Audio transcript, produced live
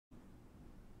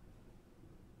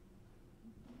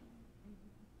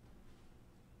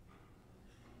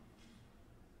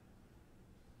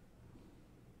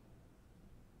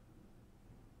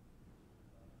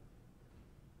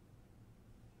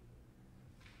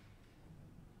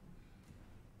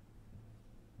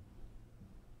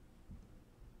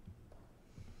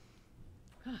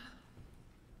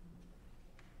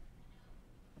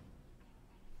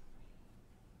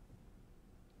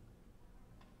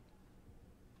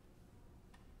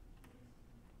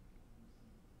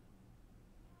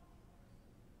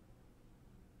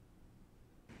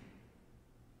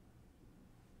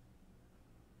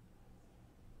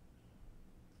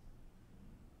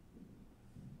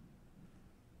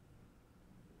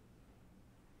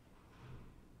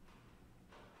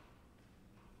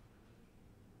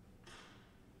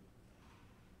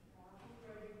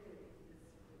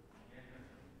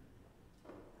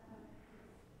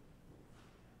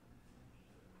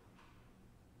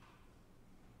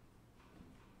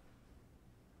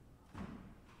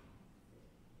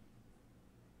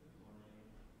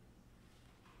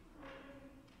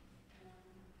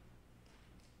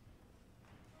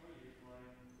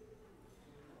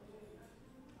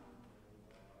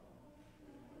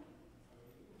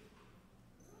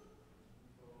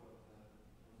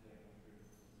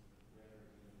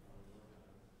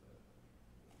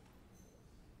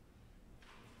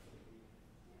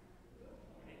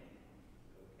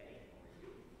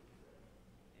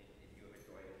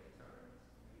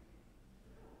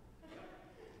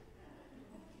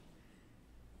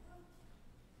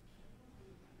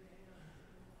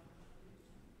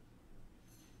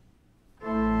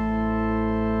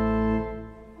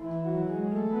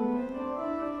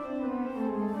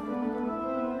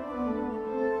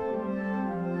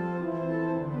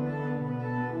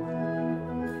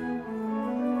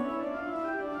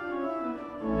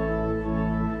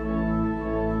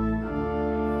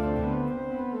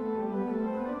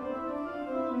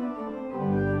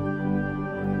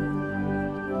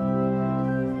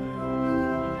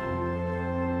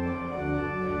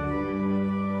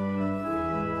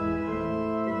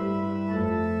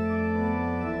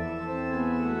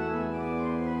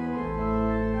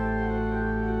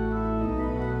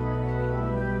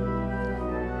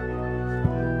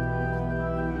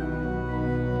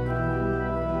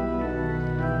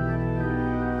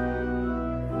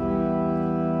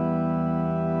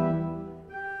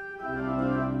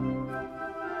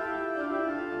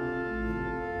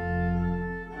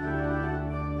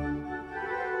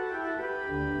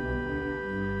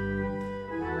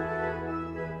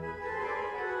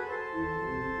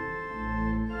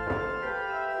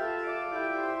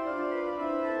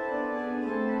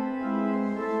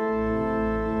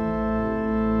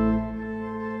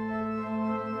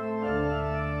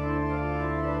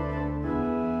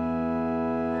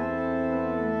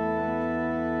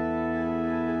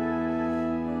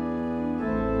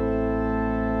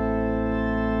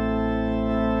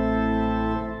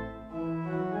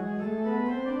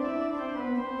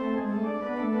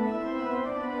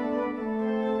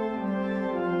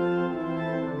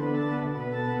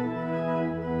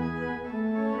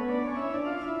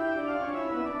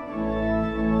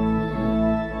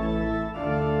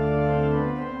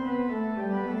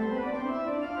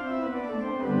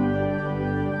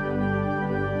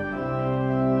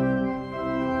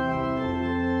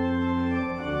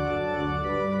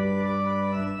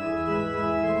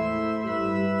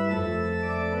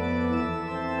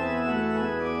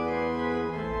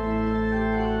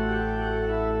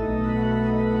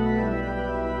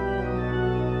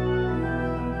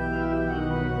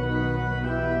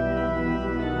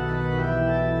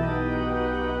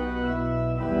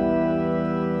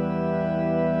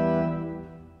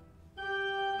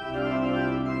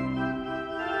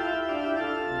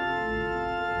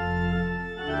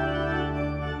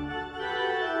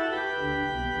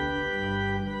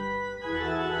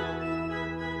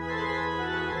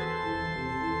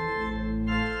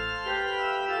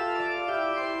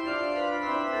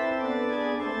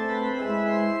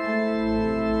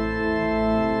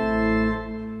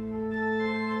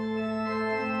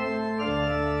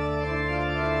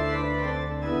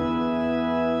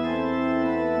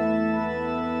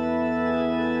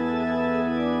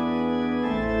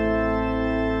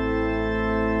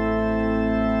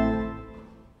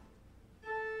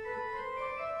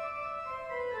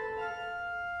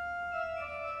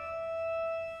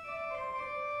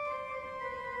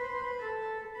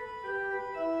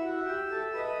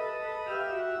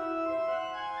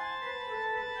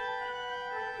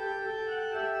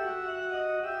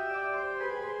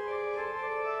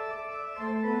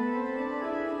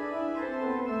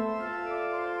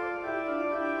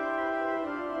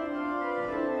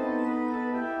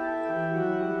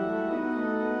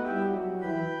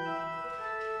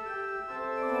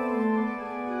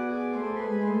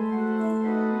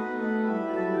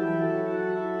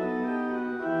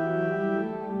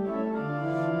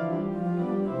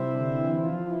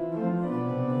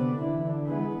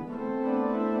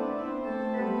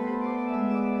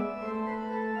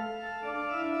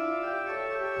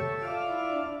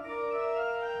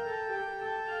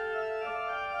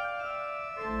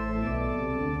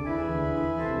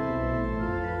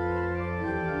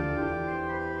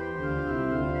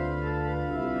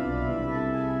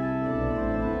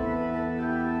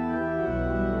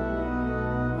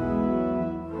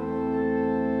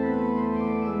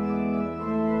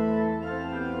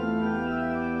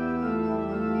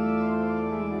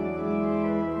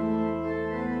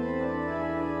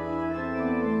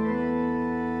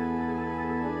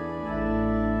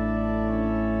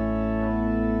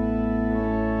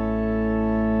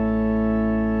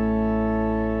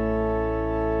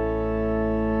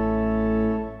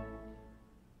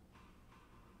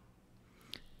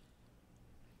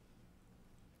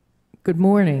Good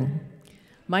morning.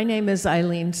 My name is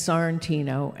Eileen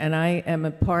Sorrentino, and I am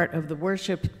a part of the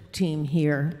worship team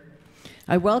here.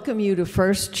 I welcome you to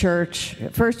First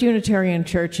Unitarian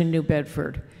Church in New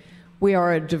Bedford. We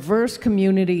are a diverse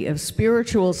community of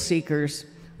spiritual seekers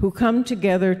who come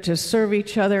together to serve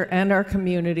each other and our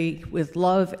community with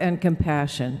love and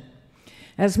compassion.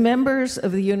 As members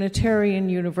of the Unitarian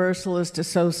Universalist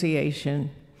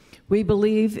Association, we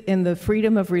believe in the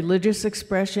freedom of religious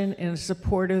expression in a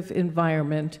supportive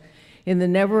environment, in the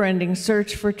never-ending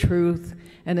search for truth,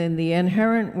 and in the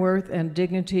inherent worth and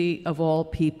dignity of all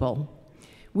people.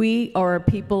 We are a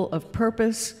people of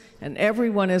purpose, and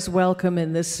everyone is welcome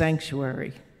in this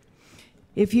sanctuary.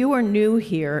 If you are new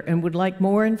here and would like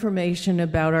more information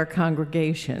about our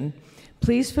congregation,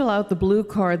 please fill out the blue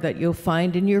card that you'll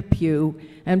find in your pew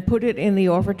and put it in the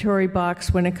offertory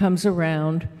box when it comes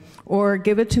around, or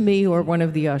give it to me or one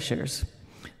of the ushers.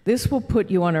 This will put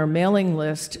you on our mailing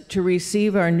list to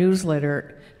receive our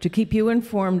newsletter to keep you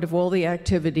informed of all the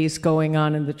activities going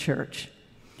on in the church.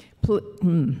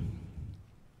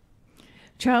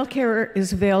 Childcare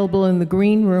is available in the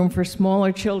green room for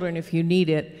smaller children if you need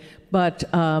it, but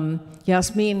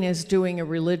Yasmin is doing a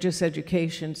religious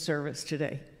education service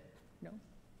today. No?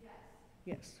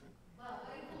 Yes.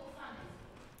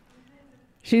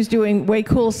 She's doing Way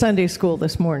Cool Sunday School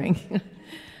this morning.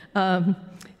 And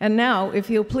now, if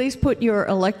you'll please put your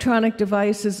electronic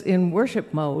devices in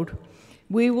worship mode,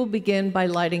 we will begin by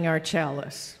lighting our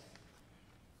chalice.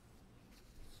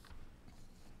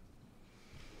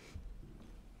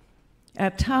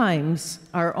 At times,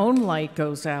 our own light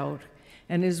goes out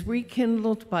and is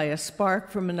rekindled by a spark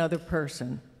from another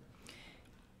person.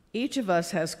 Each of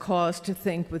us has cause to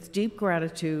think with deep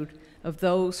gratitude of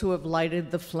those who have lighted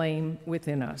the flame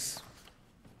within us.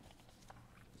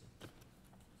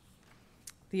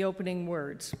 The opening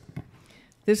words.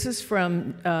 This is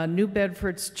from New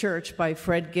Bedford's Church by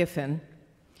Fred Giffen.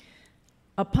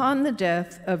 Upon the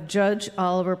death of Judge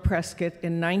Oliver Prescott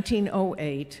in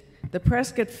 1908, the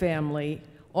Prescott family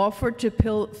offered to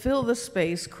fill the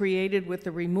space created with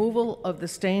the removal of the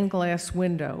stained glass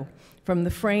window from the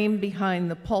frame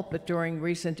behind the pulpit during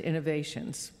recent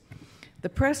innovations. The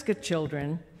Prescott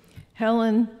children,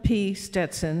 Helen P.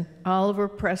 Stetson, Oliver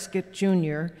Prescott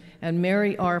Jr., and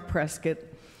Mary R. Prescott,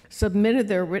 submitted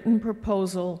their written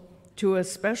proposal to a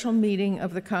special meeting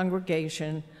of the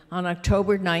congregation on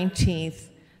October 19,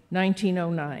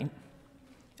 1909.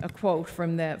 A quote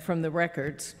from the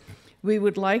records. We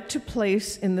would like to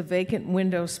place in the vacant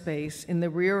window space in the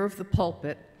rear of the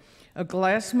pulpit a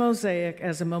glass mosaic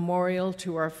as a memorial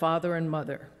to our father and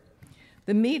mother.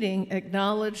 The meeting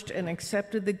acknowledged and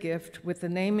accepted the gift with the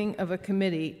naming of a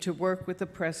committee to work with the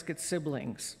Prescott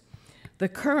siblings. The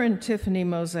current Tiffany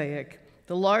mosaic,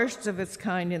 the largest of its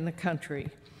kind in the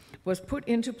country, was put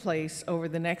into place over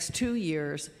the next 2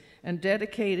 years and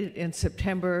dedicated in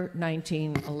September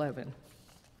 1911.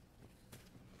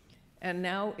 And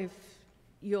now, if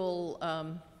you'll,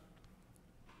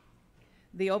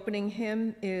 the opening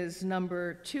hymn is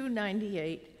number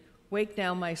 298, Wake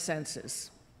Now My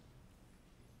Senses.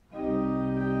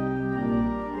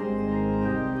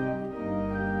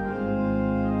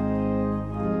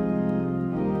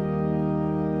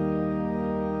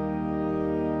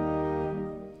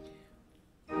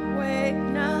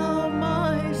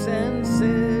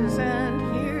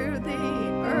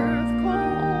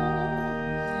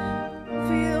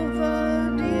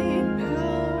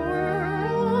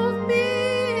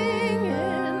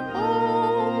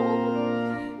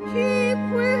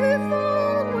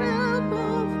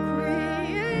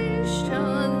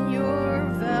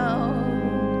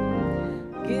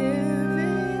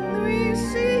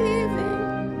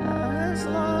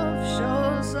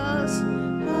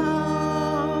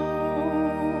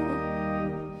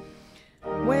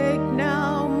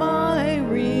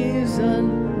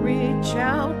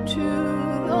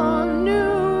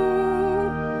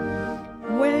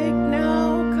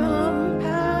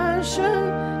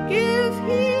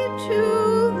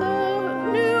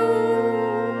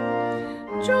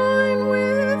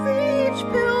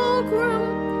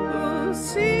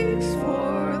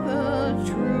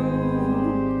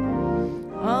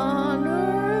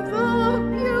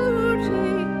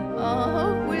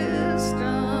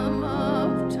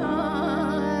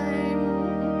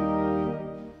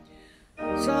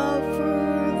 Suffer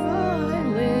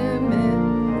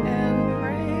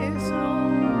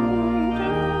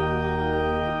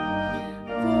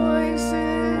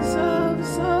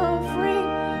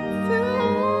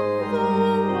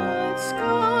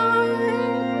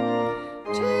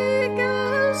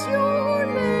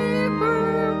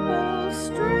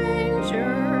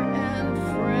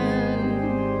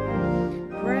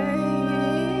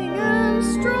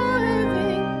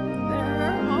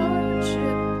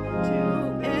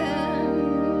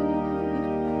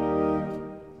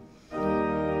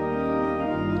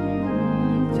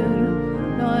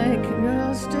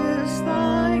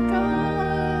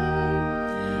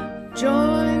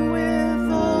Join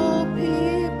with all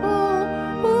people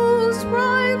whose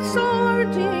rights are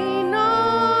denied.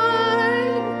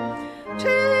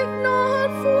 Take not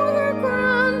for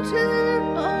granted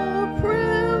a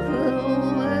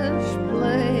privileged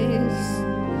place.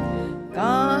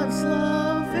 God's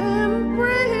love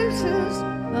embraces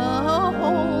the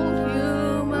whole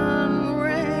human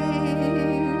race.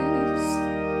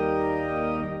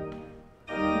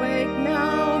 Wake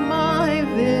now my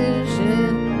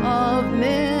vision of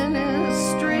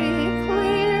ministry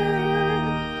clear.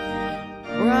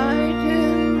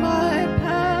 Brighten my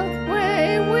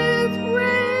pathway with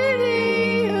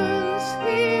radiance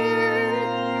here.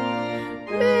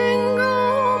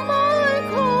 Mingle my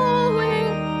calling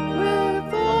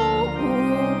with all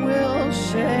who will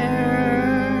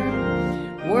share.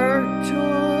 Work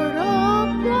toward a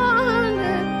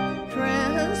planet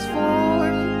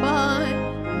transformed by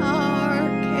our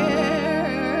care.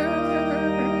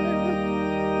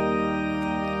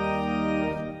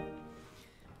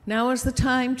 Now is the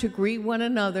time to greet one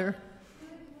another.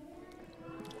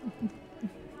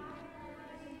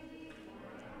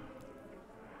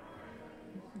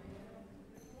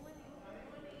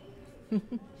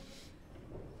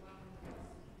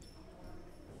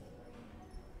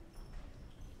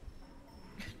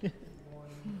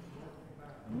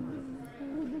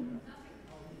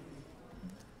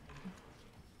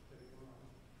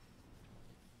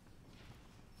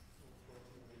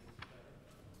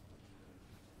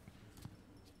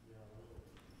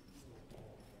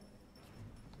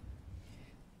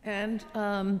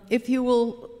 And if you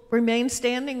will remain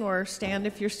standing or stand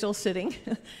if you're still sitting,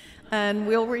 and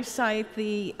we'll recite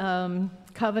the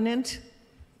covenant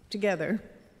together.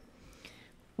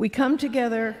 We come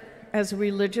together as a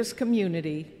religious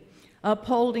community,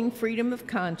 upholding freedom of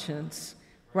conscience,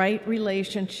 right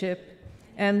relationship,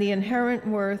 and the inherent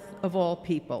worth of all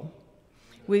people.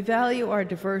 We value our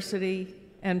diversity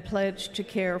and pledge to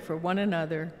care for one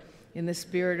another in the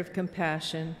spirit of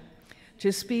compassion,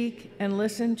 to speak and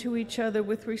listen to each other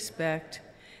with respect,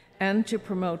 and to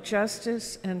promote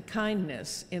justice and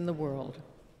kindness in the world.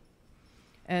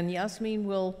 And Yasmin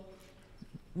will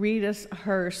read us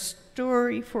her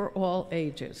story for all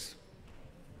ages.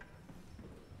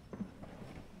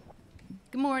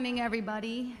 Good morning,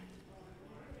 everybody.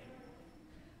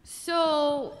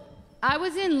 So I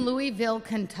was in Louisville,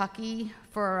 Kentucky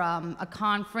for a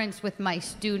conference with my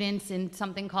students in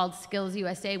something called Skills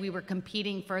USA. We were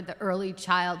competing for the early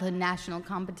childhood national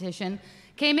competition.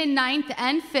 Came in 9th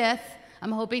and 5th.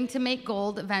 I'm hoping to make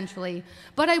gold eventually.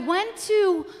 But I went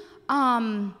to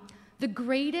the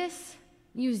greatest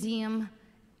museum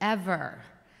ever,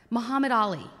 Muhammad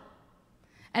Ali.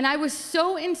 And I was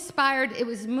so inspired. It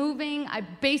was moving. I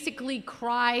basically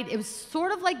cried. It was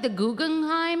sort of like the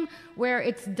Guggenheim, where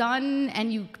it's done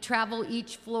and you travel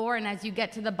each floor, and as you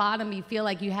get to the bottom, you feel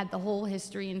like you had the whole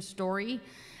history and story.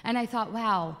 And I thought,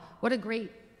 wow, what a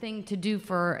great thing to do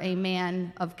for a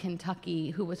man of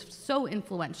Kentucky who was so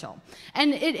influential.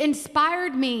 And it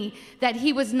inspired me that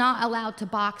he was not allowed to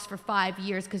box for 5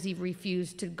 years because he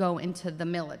refused to go into the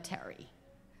military.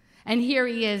 And here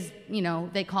he is, you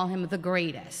know, they call him the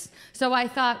greatest. So I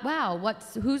thought, wow,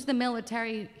 who's the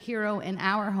military hero in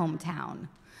our hometown?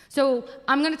 So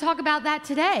I'm going to talk about that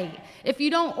today. If you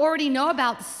don't already know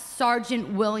about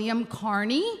Sergeant William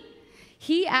Carney,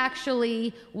 he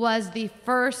actually was the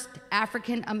first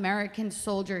African-American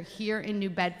soldier here in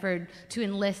New Bedford to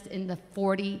enlist in the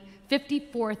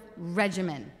 54th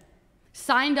Regiment.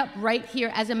 Signed up right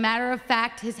here. As a matter of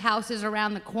fact, his house is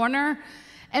around the corner.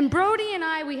 And Brody and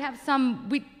I,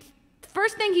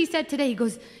 first thing he said today, he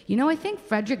goes, you know, I think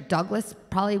Frederick Douglass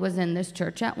probably was in this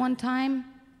church at one time.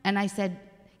 And I said,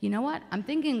 you know what? I'm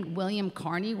thinking William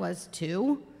Carney was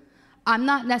too. I'm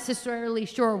not necessarily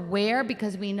sure where,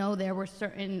 because we know there were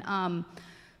certain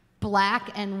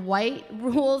black and white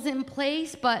rules in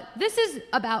place, but this is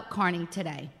about Carney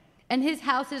today. And his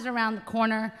house is around the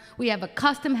corner. We have a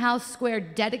custom house square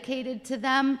dedicated to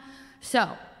them.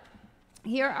 So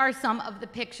here are some of the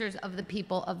pictures of the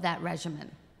people of that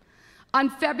regiment. On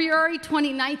February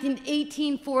 29th in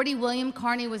 1840, William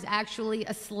Carney was actually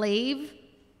a slave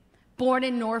born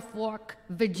in Norfolk,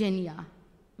 Virginia.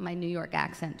 My New York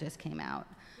accent just came out.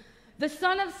 The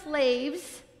son of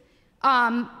slaves,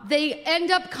 they end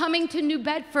up coming to New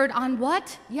Bedford on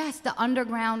what? Yes, the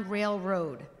Underground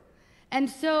Railroad. And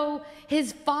so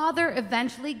his father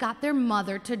eventually got their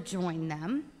mother to join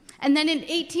them. And then in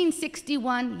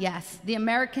 1861, yes, the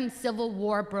American Civil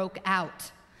War broke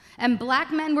out. And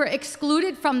black men were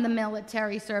excluded from the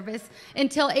military service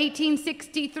until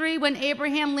 1863, when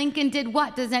Abraham Lincoln did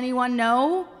what? Does anyone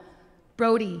know?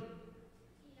 Brody.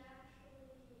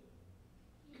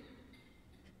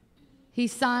 He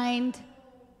signed,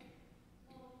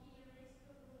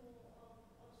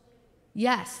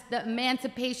 yes, the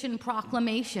Emancipation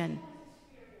Proclamation.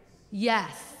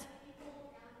 Yes.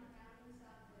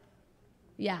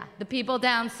 Yeah, the people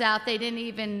down south, they didn't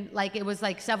even, like, it was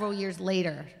like several years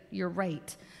later. You're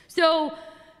right. So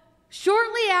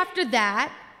shortly after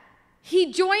that,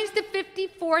 he joins the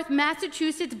 54th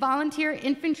Massachusetts Volunteer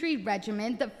Infantry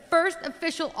Regiment, the first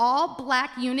official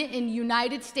all-black unit in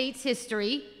United States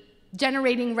history,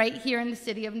 generating right here in the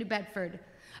city of New Bedford.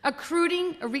 A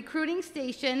recruiting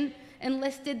station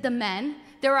enlisted the men.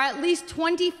 There were at least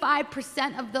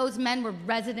 25% of those men were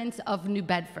residents of New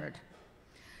Bedford.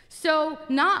 So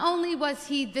not only was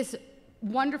he this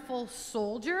wonderful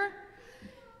soldier,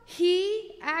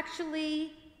 he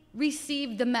actually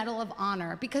received the Medal of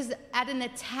Honor because at an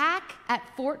attack at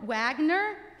Fort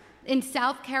Wagner in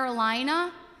South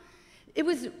Carolina, it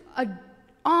was an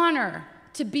honor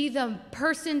to be the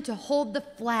person to hold the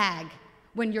flag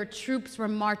when your troops were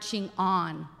marching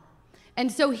on. And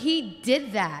so he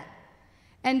did that.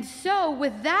 And so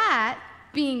with that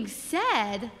being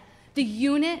said, the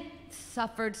unit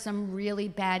suffered some really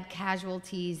bad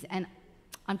casualties, and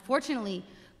unfortunately,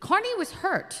 Carney was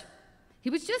hurt. He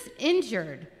was just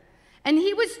injured, and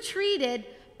he was treated,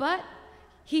 but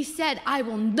he said, "I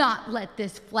will not let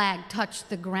this flag touch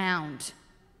the ground.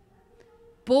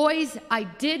 Boys, I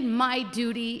did my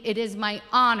duty. It is my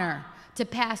honor to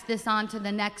pass this on to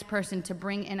the next person to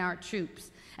bring in our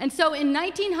troops." And so in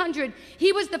 1900,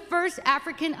 he was the first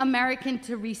African American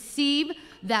to receive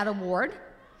that award.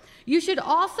 You should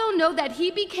also know that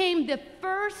he became the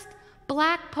first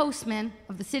black postman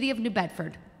of the city of New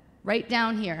Bedford, right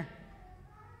down here.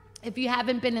 If you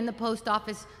haven't been in the post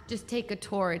office, just take a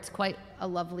tour. It's quite a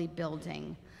lovely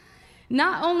building.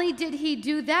 Not only did he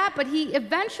do that, but he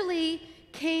eventually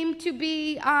came to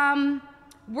be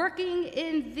working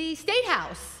in the State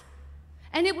House.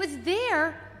 And it was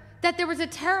there that there was a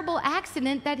terrible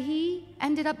accident that he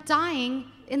ended up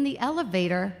dying in the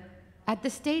elevator at the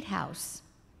State House.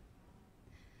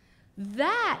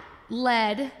 That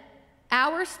led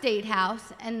our State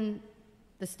House and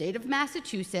the state of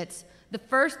Massachusetts, the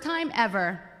first time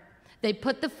ever, they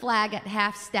put the flag at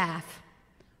half-staff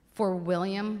for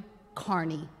William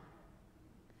Carney.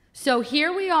 So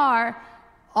here we are.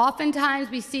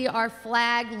 Oftentimes we see our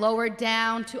flag lowered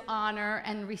down to honor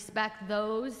and respect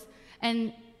those.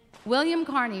 And William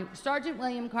Carney, Sergeant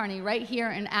William Carney, right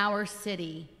here in our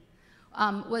city,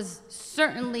 was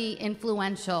certainly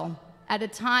influential at a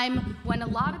time when a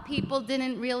lot of people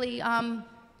didn't really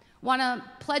want to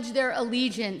pledge their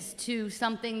allegiance to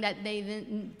something that they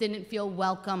didn't feel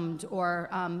welcomed or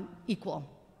equal.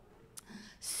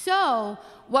 So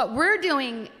what we're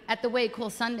doing at the Way Cool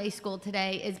Sunday School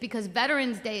today is, because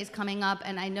Veterans Day is coming up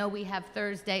and I know we have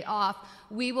Thursday off,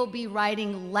 we will be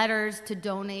writing letters to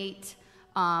donate,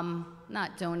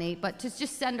 not donate, but to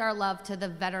just send our love to the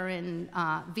veteran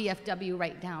VFW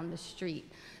right down the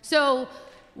street. So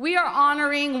we are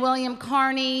honoring William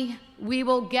Carney. We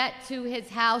will get to his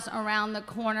house around the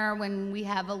corner when we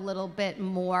have a little bit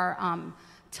more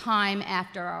time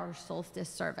after our solstice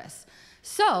service.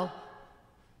 So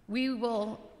we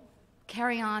will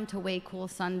carry on to Way Cool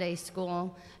Sunday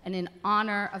School, and in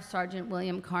honor of Sergeant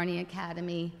William Carney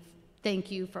Academy,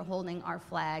 thank you for holding our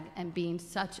flag and being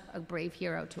such a brave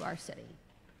hero to our city.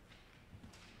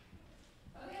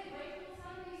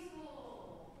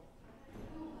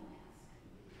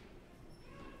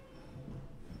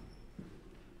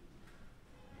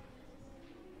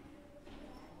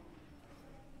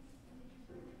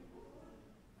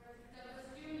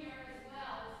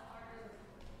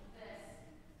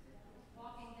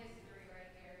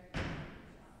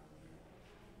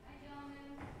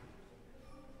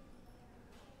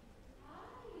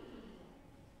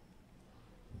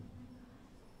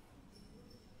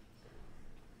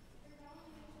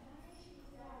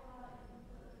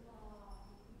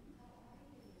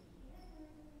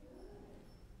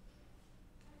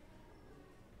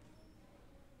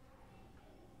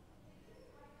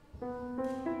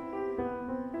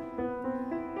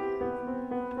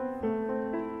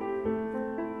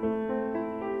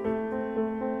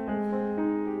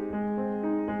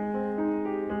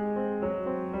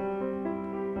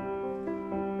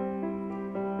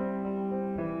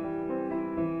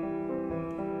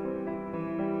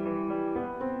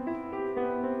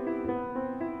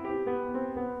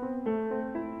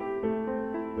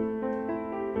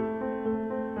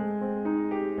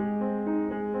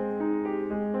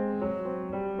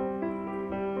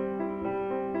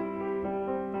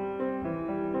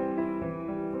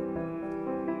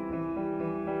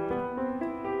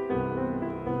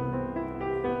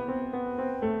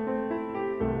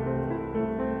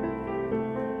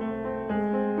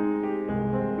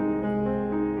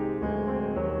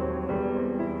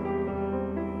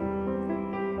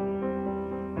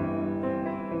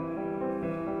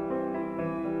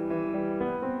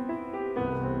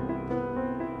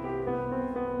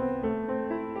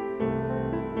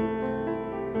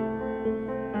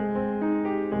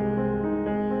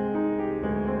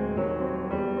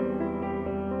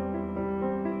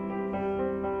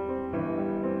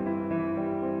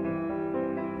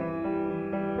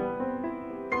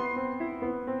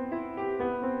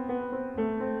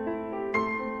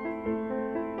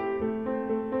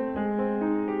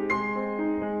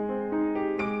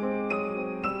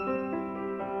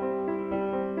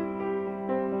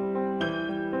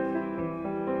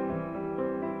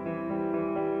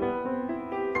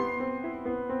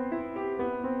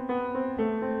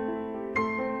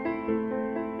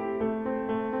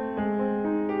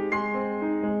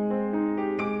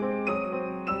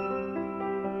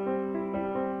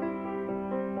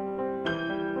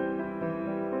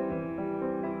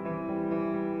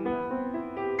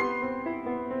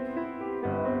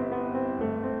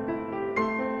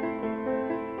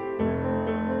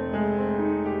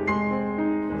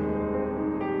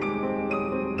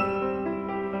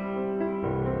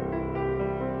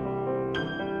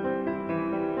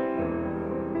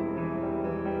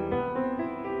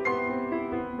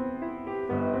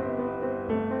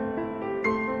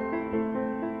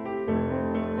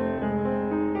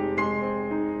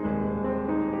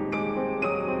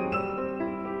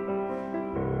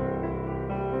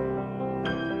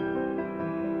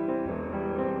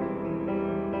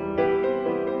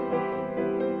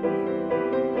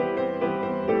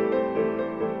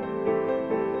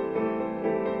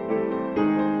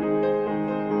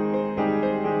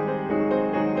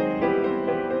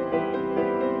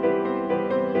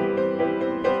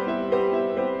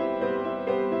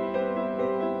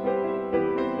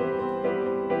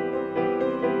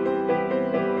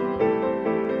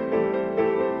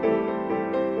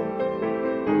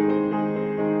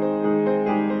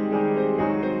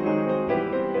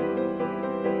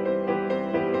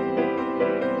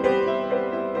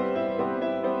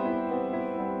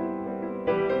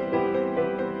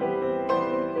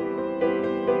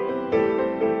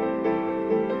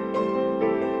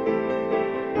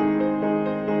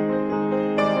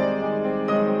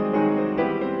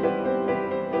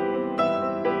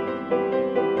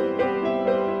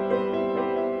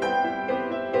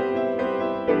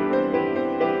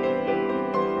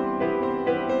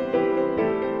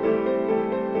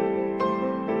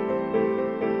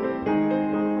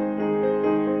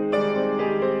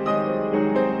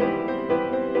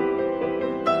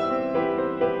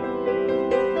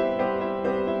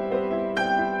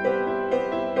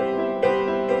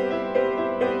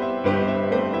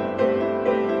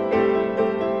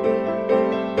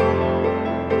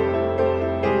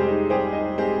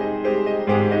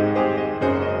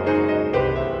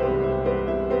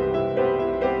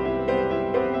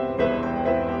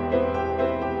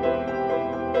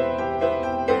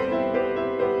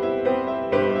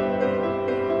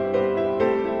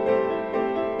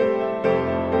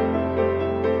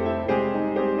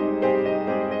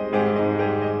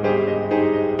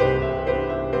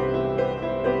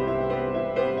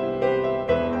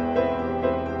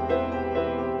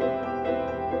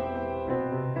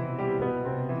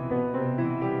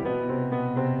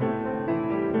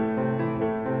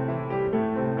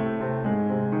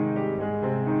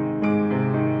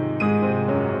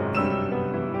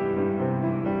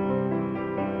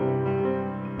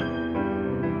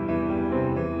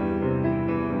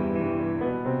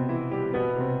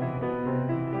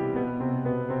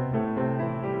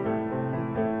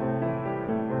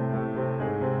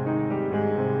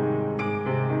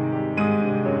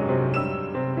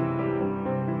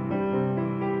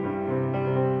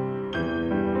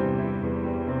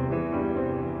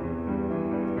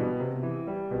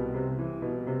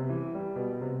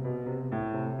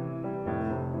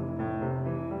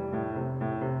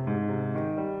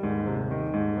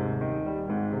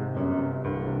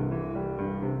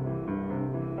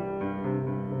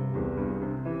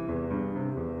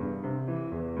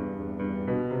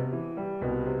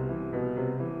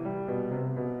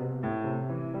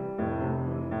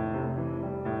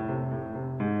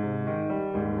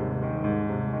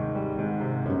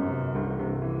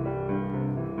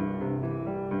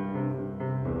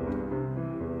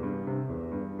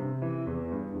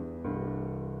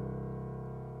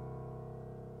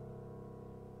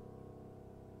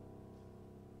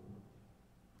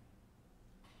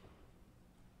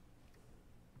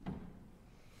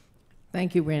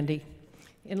 Thank you, Randy.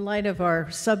 In light of our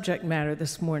subject matter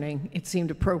this morning, it seemed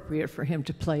appropriate for him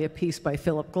to play a piece by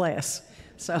Philip Glass.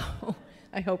 So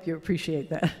I hope you appreciate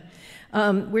that.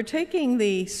 We're taking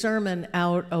the sermon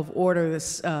out of order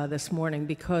this morning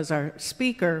because our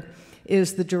speaker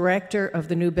is the director of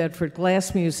the New Bedford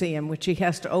Glass Museum, which he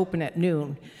has to open at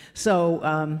noon.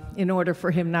 So in order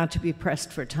for him not to be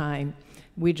pressed for time,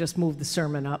 we just moved the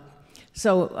sermon up.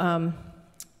 So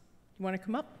you want to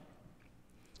come up?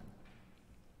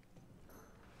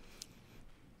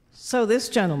 So this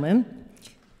gentleman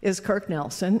is Kirk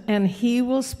Nelson, and he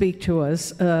will speak to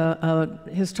us.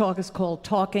 His talk is called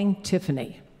Talking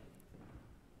Tiffany.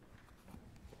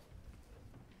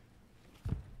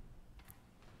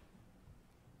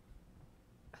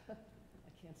 I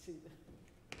can't see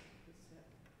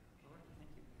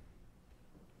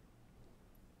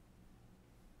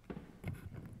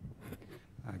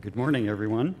Good morning,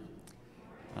 everyone.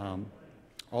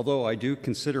 Although I do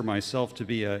consider myself to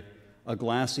be a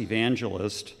glass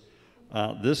evangelist,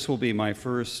 this will be my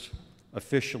first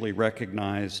officially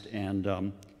recognized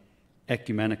and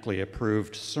ecumenically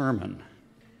approved sermon.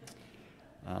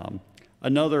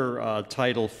 Another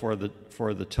title for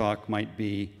the talk might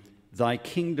be "Thy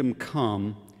Kingdom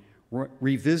Come: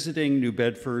 Revisiting New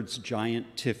Bedford's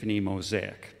Giant Tiffany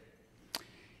Mosaic."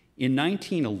 In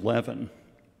 1911,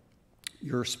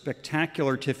 your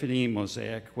spectacular Tiffany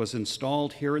mosaic was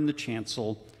installed here in the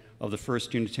chancel of the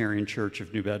First Unitarian Church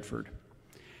of New Bedford.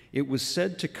 It was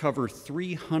said to cover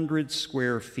 300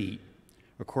 square feet,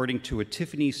 according to a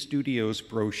Tiffany Studios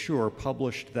brochure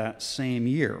published that same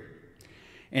year.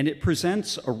 And it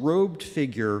presents a robed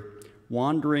figure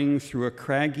wandering through a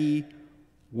craggy,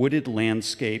 wooded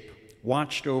landscape,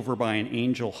 watched over by an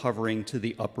angel hovering to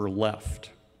the upper left.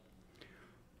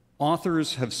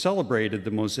 Authors have celebrated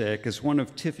the mosaic as one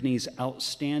of Tiffany's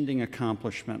outstanding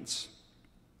accomplishments.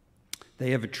 They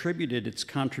have attributed its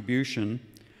contribution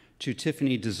to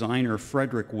Tiffany designer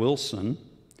Frederick Wilson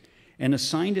and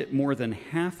assigned it more than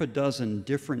half a dozen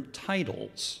different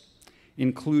titles,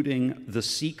 including The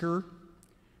Seeker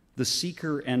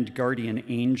and Guardian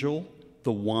Angel,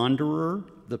 The Wanderer,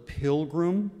 The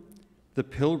Pilgrim, The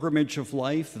Pilgrimage of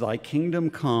Life, Thy Kingdom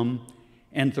Come,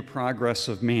 and The Progress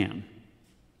of Man.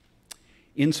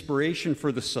 Inspiration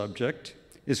for the subject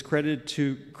is credited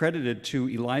to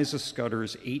Eliza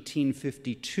Scudder's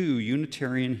 1852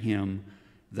 Unitarian hymn,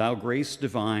 Thou Grace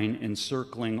Divine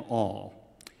Encircling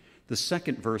All, the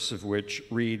second verse of which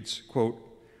reads, quote,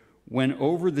 "When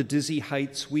over the dizzy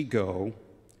heights we go,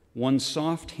 one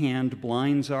soft hand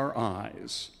blinds our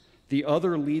eyes, the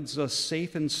other leads us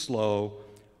safe and slow,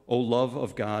 O love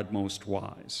of God most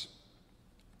wise."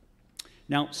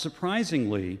 Now,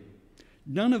 surprisingly,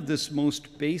 none of this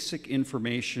most basic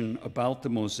information about the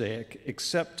mosaic,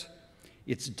 except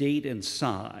its date and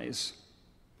size,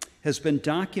 has been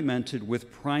documented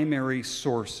with primary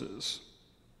sources.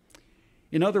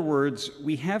 In other words,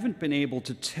 we haven't been able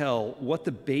to tell what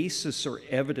the basis or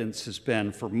evidence has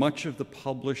been for much of the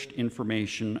published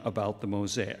information about the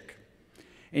mosaic.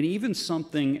 And even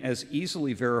something as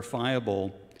easily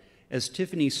verifiable as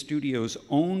Tiffany Studios'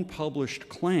 own published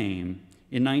claim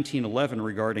in 1911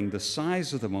 regarding the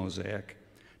size of the mosaic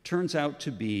turns out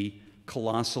to be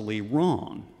colossally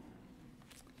wrong.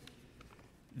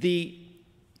 The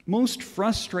most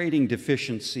frustrating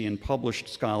deficiency in published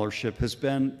scholarship has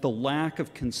been the lack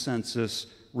of consensus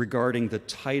regarding the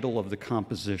title of the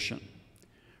composition.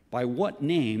 By what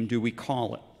name do we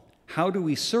call it? How do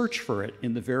we search for it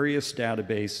in the various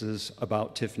databases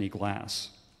about Tiffany glass?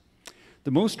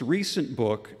 The most recent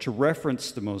book to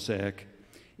reference the mosaic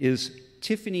is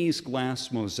Tiffany's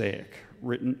Glass Mosaics,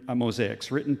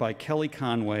 written by Kelly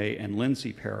Conway and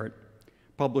Lindsay Parrott,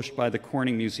 published by the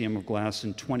Corning Museum of Glass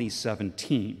in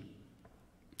 2017.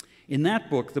 In that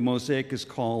book, the mosaic is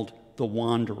called The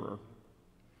Wanderer.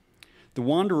 The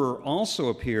Wanderer also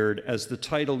appeared as the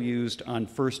title used on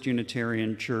First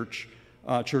Unitarian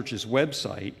Church's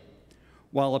website,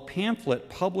 while a pamphlet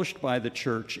published by the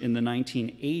church in the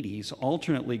 1980s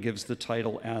alternately gives the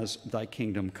title as Thy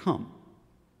Kingdom Come.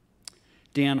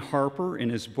 Dan Harper, in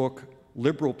his book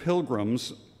Liberal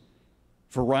Pilgrims,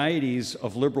 Varieties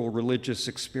of Liberal Religious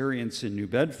Experience in New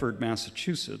Bedford,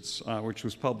 Massachusetts, which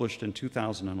was published in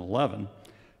 2011,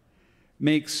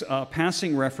 makes a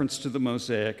passing reference to the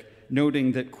mosaic,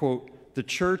 noting that, quote, the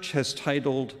church has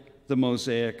titled the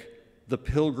mosaic The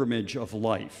Pilgrimage of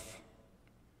Life.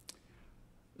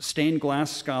 Stained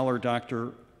glass scholar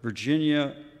Dr.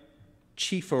 Virginia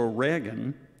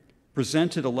Chiefo-Reagan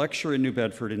presented a lecture in New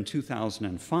Bedford in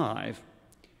 2005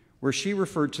 where she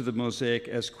referred to the mosaic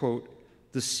as, quote,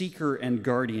 the seeker and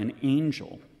guardian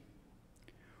angel.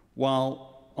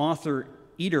 While author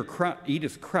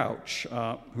Edith Crouch,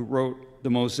 who wrote The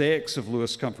Mosaics of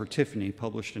Louis Comfort Tiffany,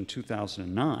 published in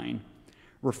 2009,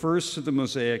 refers to the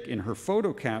mosaic in her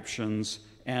photo captions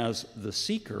as the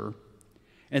Seeker,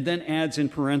 and then adds in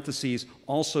parentheses,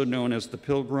 also known as the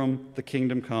Pilgrim, the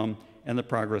Kingdom Come, and the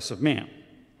Progress of Man.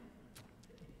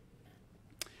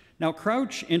 Now,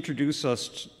 Crouch introduces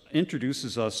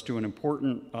us to an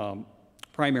important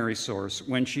primary source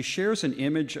when she shares an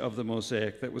image of the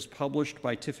mosaic that was published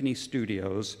by Tiffany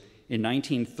Studios in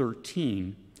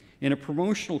 1913 in a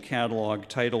promotional catalog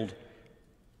titled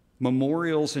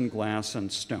Memorials in Glass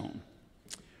and Stone.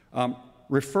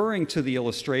 Referring to the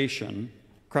illustration,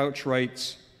 Crouch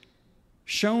writes,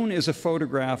 "Shown is a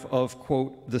photograph of,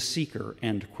 quote, the Seeker,"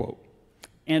 end quote.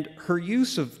 And her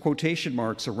use of quotation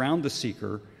marks around the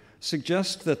Seeker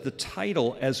suggests that the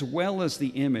title as well as the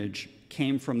image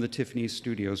came from the Tiffany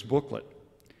Studios booklet.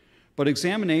 But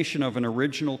examination of an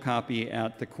original copy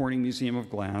at the Corning Museum of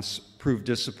Glass proved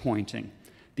disappointing.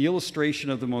 The illustration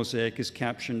of the mosaic is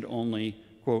captioned only,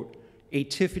 quote, "a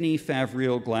Tiffany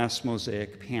Favreal glass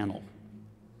mosaic panel."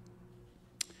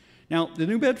 Now, the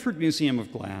New Bedford Museum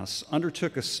of Glass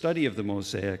undertook a study of the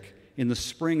mosaic in the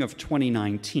spring of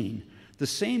 2019, the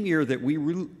same year that we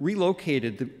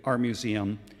relocated our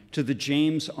museum to the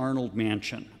James Arnold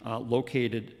Mansion,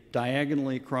 located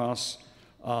diagonally across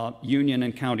Union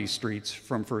and County Streets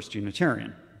from First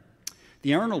Unitarian.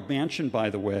 The Arnold Mansion, by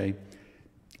the way,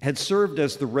 had served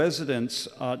as the residence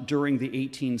during the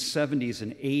 1870s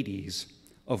and 80s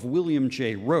of William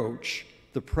J. Roach,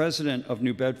 the president of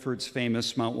New Bedford's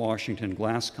famous Mount Washington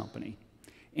Glass Company.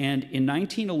 And in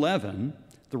 1911,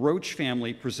 the Roach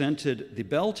family presented the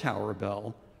bell tower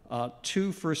bell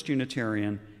to First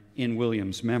Unitarian in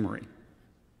William's memory.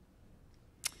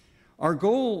 Our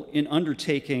goal in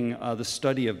undertaking the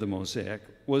study of the mosaic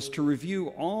was to review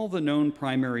all the known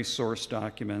primary source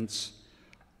documents,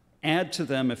 add to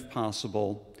them if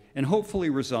possible, and hopefully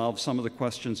resolve some of the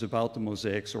questions about the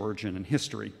mosaic's origin and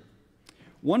history.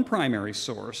 One primary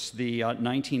source, the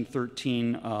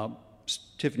 1913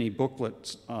 Tiffany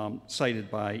booklet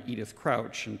cited by Edith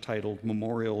Crouch entitled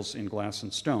Memorials in Glass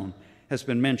and Stone, has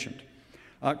been mentioned.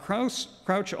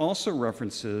 Crouch also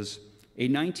references a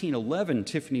 1911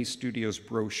 Tiffany Studios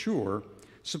brochure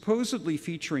supposedly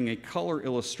featuring a color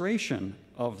illustration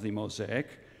of the mosaic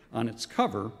on its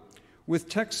cover with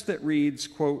text that reads,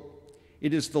 quote,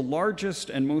 "It is the largest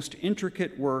and most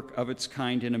intricate work of its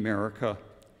kind in America,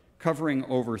 covering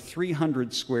over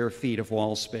 300 square feet of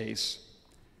wall space,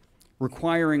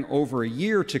 requiring over a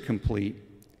year to complete,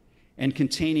 and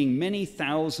containing many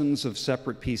thousands of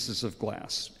separate pieces of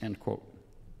glass," end quote.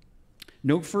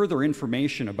 No further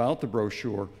information about the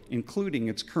brochure, including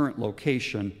its current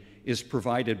location, is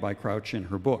provided by Crouch in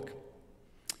her book.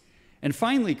 And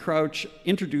finally, Crouch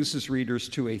introduces readers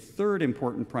to a third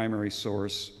important primary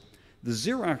source, the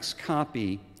Xerox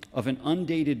copy of an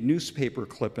undated newspaper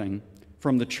clipping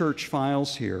from the church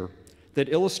files here that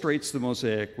illustrates the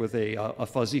mosaic with a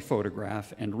fuzzy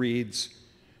photograph and reads,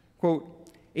 quote,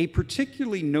 "A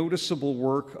particularly noticeable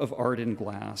work of art in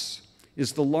glass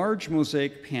is the large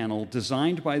mosaic panel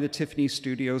designed by the Tiffany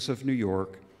Studios of New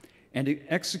York and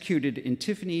executed in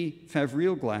Tiffany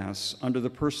Favreal glass under the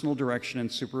personal direction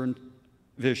and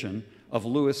supervision of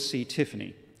Louis C.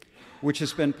 Tiffany, which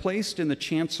has been placed in the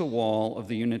chancel wall of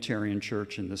the Unitarian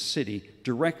Church in the city,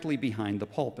 directly behind the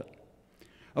pulpit.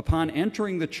 Upon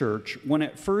entering the church, one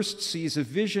at first sees a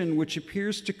vision which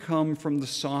appears to come from the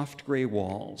soft gray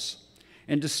walls,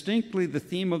 and distinctly the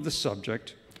theme of the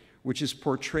subject, which is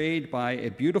portrayed by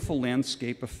a beautiful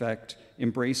landscape effect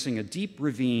embracing a deep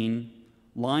ravine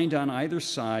lined on either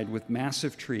side with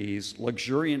massive trees,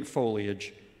 luxuriant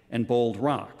foliage, and bold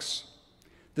rocks.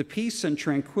 The peace and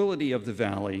tranquility of the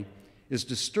valley is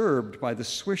disturbed by the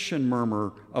swish and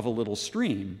murmur of a little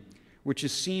stream, which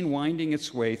is seen winding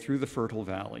its way through the fertile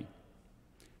valley.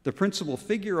 The principal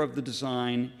figure of the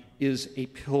design is a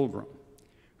pilgrim,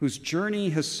 whose journey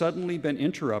has suddenly been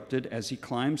interrupted as he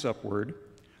climbs upward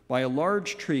by a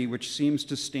large tree which seems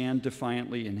to stand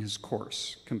defiantly in his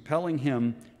course, compelling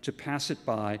him to pass it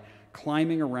by,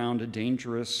 climbing around a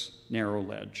dangerous, narrow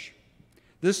ledge.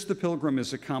 This the pilgrim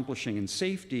is accomplishing in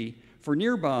safety, for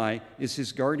nearby is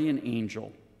his guardian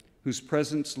angel, whose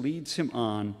presence leads him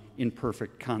on in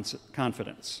perfect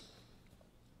confidence."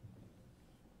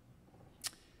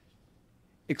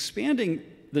 Expanding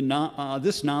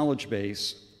this knowledge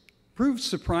base proved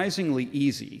surprisingly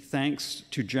easy thanks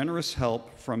to generous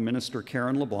help from Minister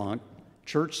Karen LeBlanc,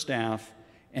 church staff,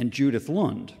 and Judith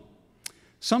Lund.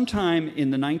 Sometime in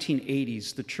the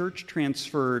 1980s, the church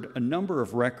transferred a number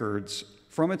of records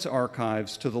from its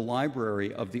archives to the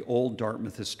library of the Old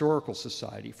Dartmouth Historical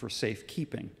Society for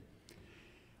safekeeping.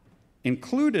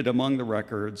 Included among the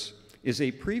records is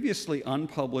a previously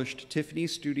unpublished Tiffany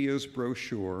Studios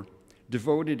brochure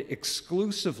devoted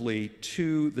exclusively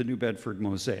to the New Bedford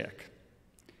mosaic.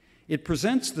 It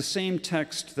presents the same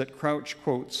text that Crouch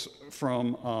quotes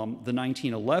from the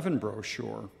 1911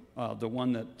 brochure, the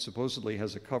one that supposedly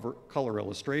has a color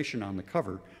illustration on the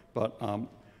cover, but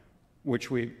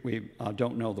which we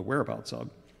don't know the whereabouts of.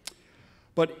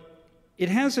 But it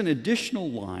has an additional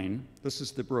line, this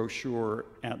is the brochure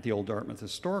at the Old Dartmouth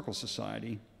Historical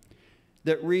Society,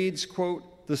 that reads,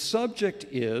 quote, "The subject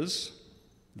is,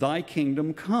 'Thy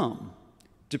kingdom come,'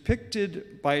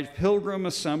 depicted by a pilgrim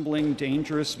assembling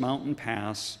dangerous mountain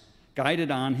pass,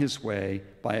 guided on his way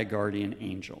by a guardian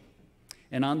angel."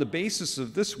 And on the basis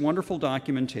of this wonderful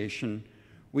documentation,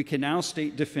 we can now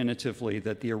state definitively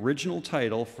that the original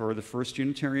title for the First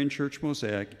Unitarian Church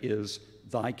mosaic is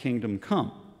 "Thy Kingdom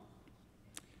Come."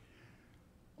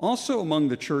 Also among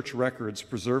the church records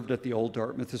preserved at the Old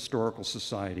Dartmouth Historical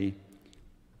Society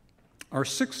are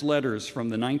 6 letters from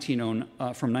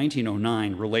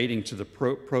 1909 relating to the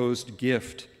proposed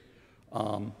gift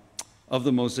of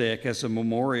the mosaic as a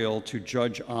memorial to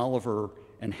Judge Oliver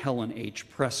and Helen H.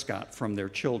 Prescott from their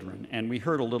children. And we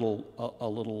heard a little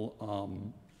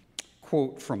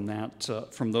quote from that,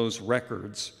 from those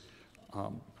records.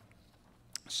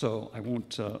 So I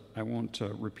won't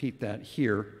repeat that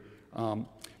here.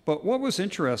 But what was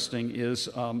interesting is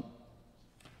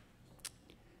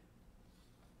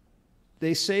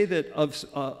they say that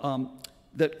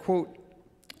that quote.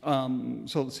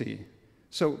 So let's see.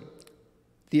 So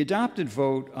the adopted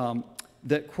vote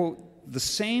that quote, "The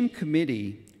same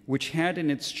committee which had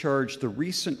in its charge the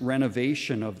recent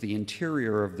renovation of the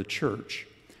interior of the church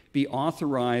be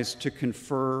authorized to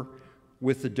confer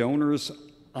with the donors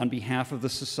on behalf of the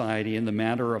society in the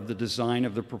matter of the design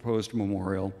of the proposed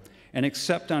memorial, and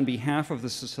accept on behalf of the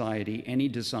society any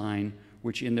design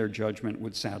which in their judgment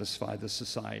would satisfy the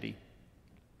society."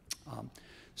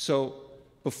 So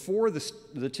before the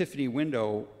Tiffany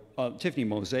Tiffany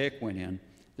mosaic went in,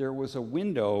 there was a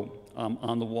window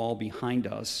on the wall behind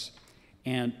us,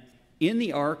 and in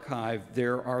the archive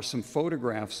there are some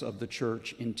photographs of the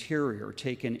church interior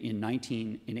taken in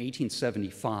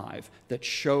 1875 that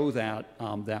show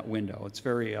that window. It's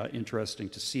very interesting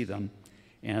to see them,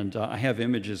 and I have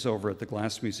images over at the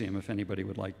Glass Museum if anybody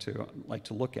would like to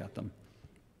look at them.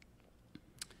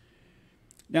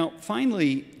 Now,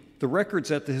 finally, the records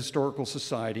at the Historical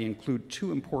Society include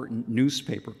 2 important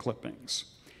newspaper clippings.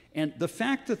 And the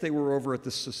fact that they were over at the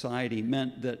Society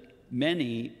meant that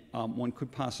many, one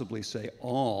could possibly say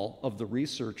all, of the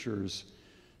researchers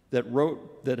that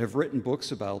have written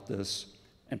books about this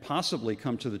and possibly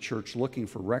come to the church looking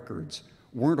for records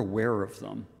weren't aware of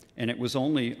them. And it was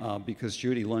only because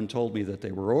Judy Lund told me that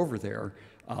they were over there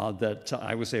that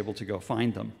I was able to go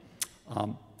find them.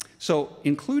 So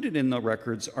included in the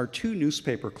records are 2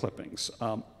 newspaper clippings.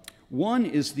 One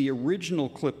is the original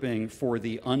clipping for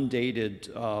the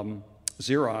undated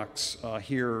Xerox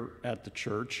here at the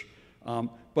church,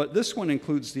 but this one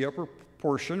includes the upper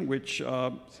portion, which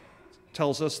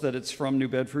tells us that it's from New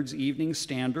Bedford's Evening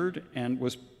Standard and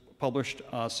was published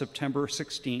September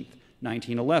 16th,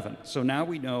 1911. So now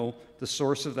we know the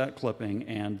source of that clipping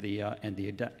and the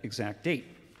exact date.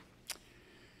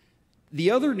 The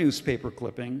other newspaper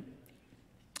clipping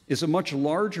is a much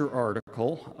larger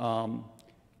article,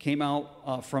 came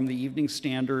out from the Evening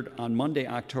Standard on Monday,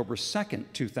 October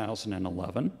 2nd,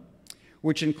 2011,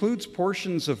 which includes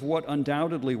portions of what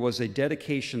undoubtedly was a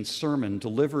dedication sermon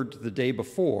delivered the day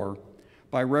before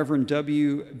by Reverend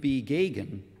W.B.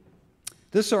 Gagan.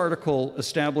 This article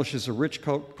establishes a rich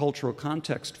cultural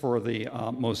context for the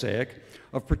mosaic.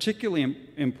 Of particular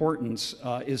importance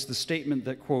is the statement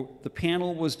that, quote, "The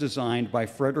panel was designed by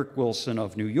Frederick Wilson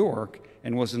of New York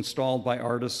and was installed by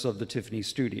artists of the Tiffany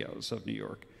Studios of New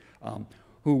York,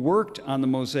 who worked on the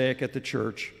mosaic at the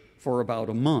church for about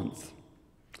a month."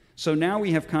 So now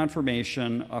we have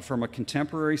confirmation from a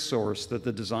contemporary source that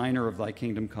the designer of Thy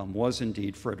Kingdom Come was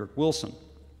indeed Frederick Wilson.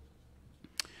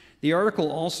 The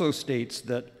article also states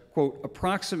that, quote,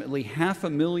 "Approximately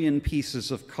 500,000 pieces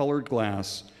of colored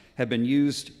glass have been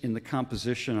used in the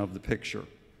composition of the picture."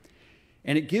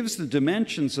 And it gives the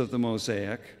dimensions of the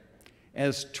mosaic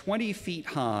as 20 feet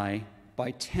high by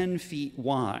 10 feet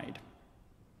wide.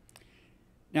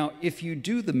 Now, if you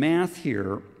do the math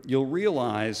here, you'll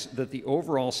realize that the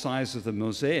overall size of the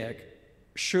mosaic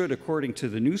should, according to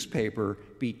the newspaper,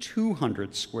 be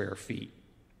 200 square feet,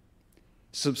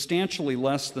 substantially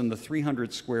less than the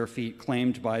 300 square feet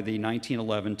claimed by the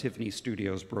 1911 Tiffany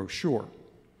Studios brochure.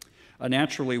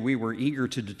 Naturally, we were eager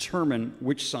to determine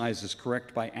which size is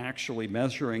correct by actually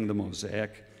measuring the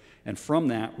mosaic, and from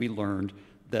that we learned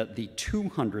that the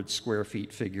 200 square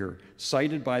feet figure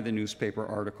cited by the newspaper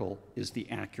article is the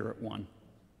accurate one.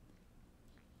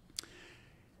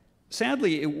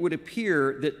 Sadly, it would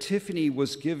appear that Tiffany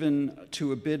was given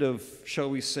to a bit of, shall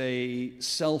we say,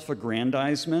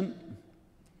 self-aggrandizement.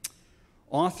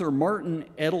 Author Martin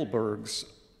Edelberg's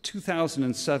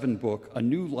 2007 book, A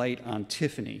New Light on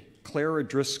Tiffany, Clara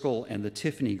Driscoll and the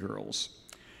Tiffany Girls,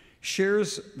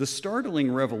 shares the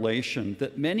startling revelation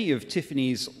that many of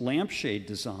Tiffany's lampshade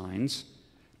designs,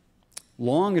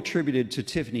 long attributed to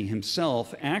Tiffany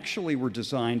himself, actually were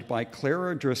designed by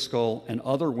Clara Driscoll and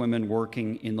other women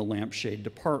working in the lampshade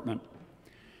department.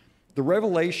 The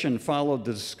revelation followed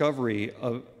the discovery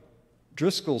of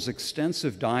Driscoll's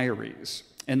extensive diaries,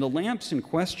 and the lamps in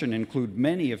question include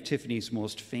many of Tiffany's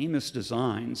most famous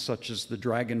designs, such as the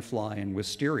dragonfly and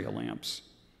wisteria lamps.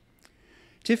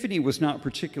 Tiffany was not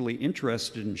particularly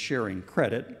interested in sharing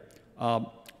credit.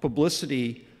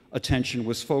 Publicity attention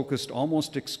was focused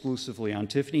almost exclusively on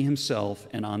Tiffany himself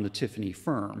and on the Tiffany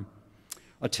firm,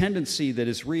 a tendency that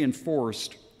is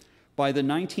reinforced by the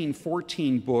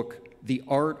 1914 book, The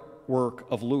Artwork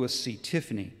of Louis C.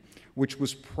 Tiffany, which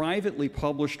was privately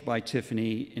published by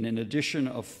Tiffany in an edition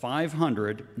of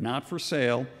 500, not for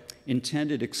sale,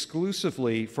 intended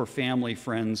exclusively for family,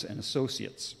 friends, and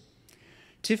associates.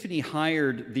 Tiffany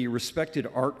hired the respected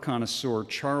art connoisseur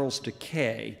Charles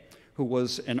Decay, who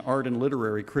was an art and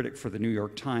literary critic for the New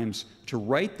York Times, to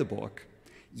write the book,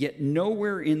 yet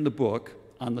nowhere in the book,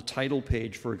 on the title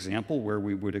page, for example, where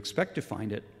we would expect to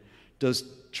find it, does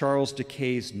Charles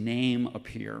Decay's name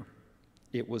appear.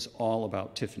 It was all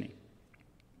about Tiffany.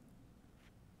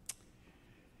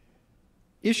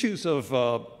 Issues of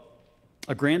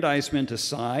aggrandizement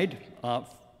aside,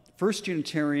 First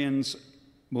Unitarian's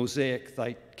mosaic,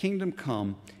 Thy Kingdom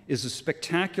Come, is a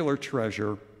spectacular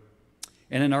treasure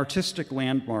and an artistic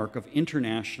landmark of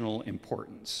international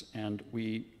importance. And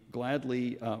we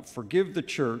gladly forgive the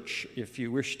church if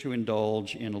you wish to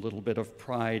indulge in a little bit of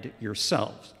pride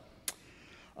yourselves.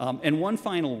 And one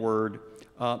final word,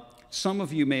 some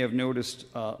of you may have noticed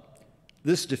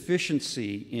this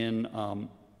deficiency in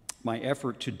my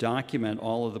effort to document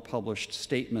all of the published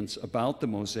statements about the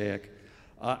mosaic.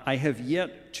 I have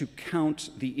yet to count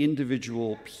the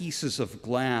individual pieces of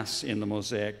glass in the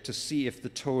mosaic to see if the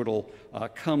total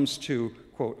comes to,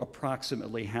 quote,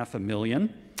 approximately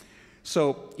 500,000.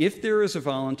 So if there is a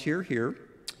volunteer here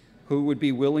who would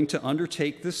be willing to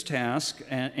undertake this task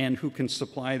and who can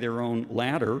supply their own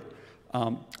ladder,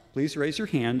 please raise your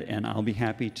hand and I'll be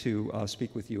happy to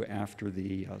speak with you after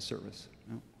the service.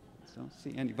 No? Don't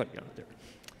see anybody out there.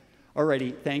 All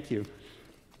righty, thank you.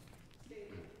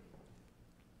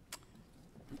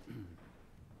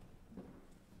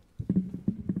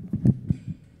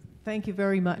 Thank you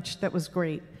very much. That was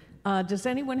great. Does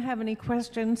anyone have any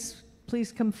questions?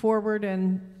 Please come forward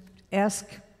and ask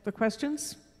the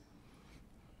questions.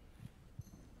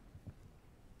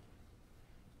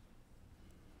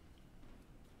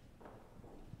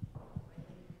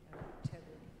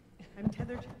 I'm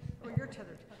tethered. Oh, you're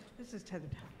tethered. This is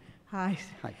tethered. Hi.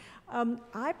 Hi.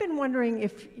 I've been wondering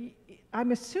if,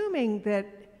 I'm assuming that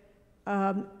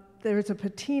there's a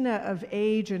patina of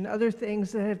age and other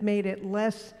things that have made it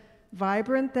less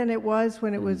vibrant than it was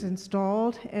when it was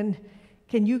installed. And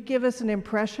can you give us an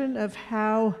impression of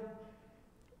how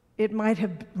it might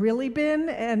have really been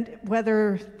and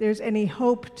whether there's any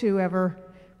hope to ever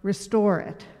restore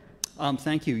it?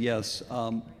 Thank you, yes.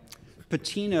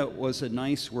 Patina was a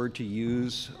nice word to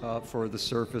use for the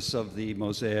surface of the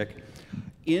mosaic.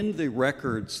 In the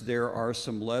records, there are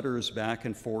some letters back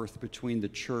and forth between the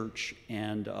church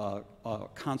and a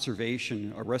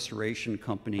restoration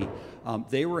company.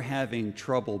 They were having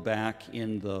trouble back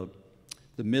in the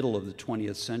middle of the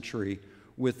 20th century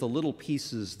with the little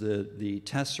pieces, the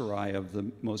tesserae of the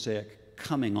mosaic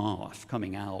coming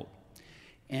out.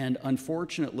 And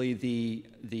unfortunately,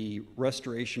 the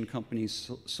restoration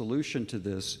company's solution to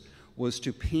this was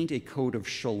to paint a coat of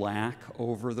shellac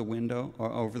over the window,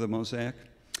 or over the mosaic.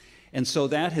 And so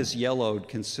that has yellowed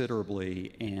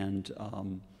considerably, and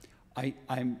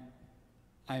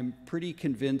I'm pretty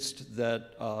convinced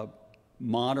that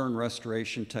modern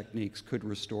restoration techniques could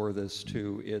restore this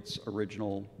to its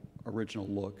original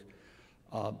look.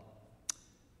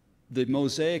 The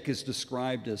mosaic is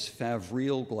described as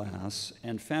Favril glass,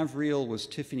 and Favril was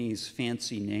Tiffany's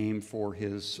fancy name for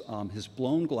his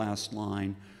blown glass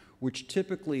line, which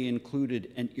typically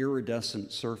included an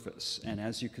iridescent surface. And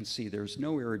as you can see, there's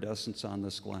no iridescence on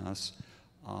this glass.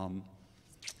 And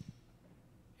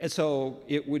so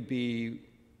it would be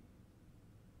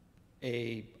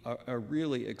a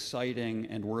really exciting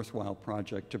and worthwhile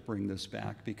project to bring this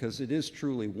back, because it is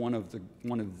truly one of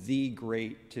the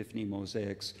great Tiffany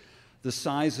mosaics. The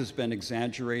size has been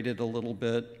exaggerated a little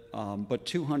bit, but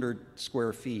 200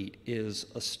 square feet is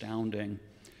astounding.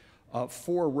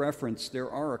 For reference, there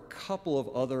are a couple of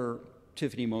other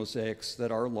Tiffany mosaics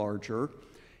that are larger.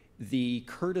 The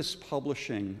Curtis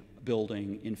Publishing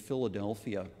building in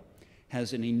Philadelphia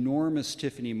has an enormous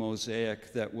Tiffany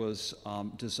mosaic that was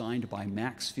designed by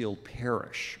Maxfield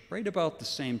Parrish, right about the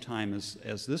same time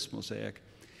as this mosaic,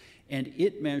 and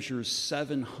it measures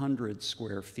 700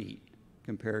 square feet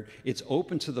compared. It's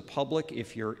open to the public.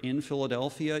 If you're in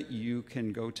Philadelphia, you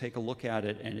can go take a look at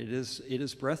it, and it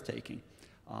is breathtaking.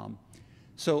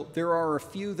 So there are a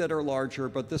few that are larger,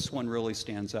 but this one really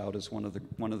stands out as one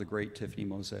of the great Tiffany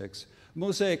mosaics.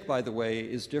 Mosaic, by the way,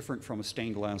 is different from a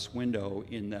stained glass window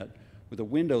in that with a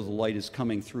window, the light is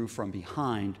coming through from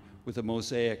behind. With a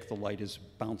mosaic, the light is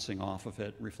bouncing off of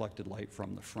it, reflected light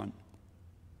from the front.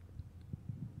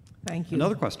 Thank you.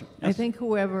 Another question. Yes? I think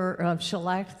whoever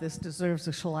shellacked this deserves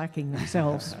a shellacking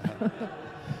themselves.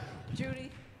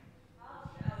 Judy?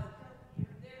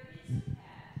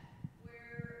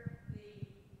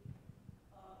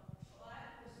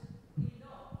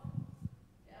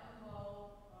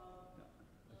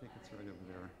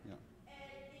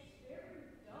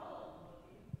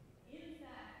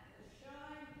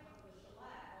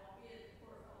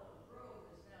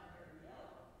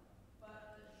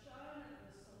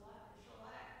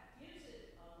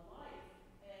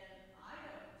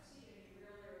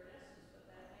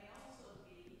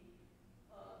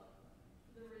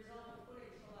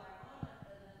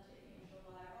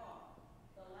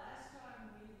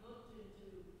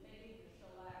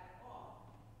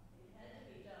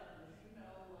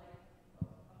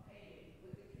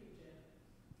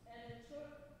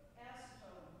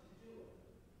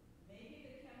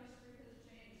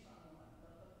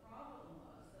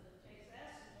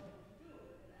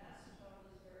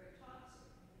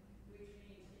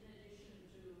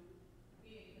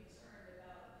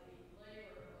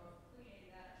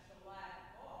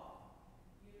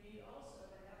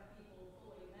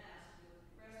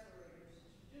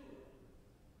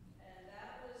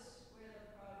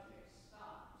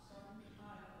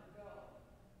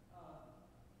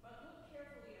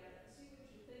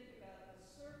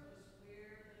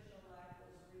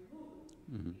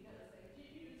 Mm-hmm. Because they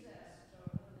did use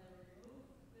acetone and then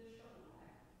removed the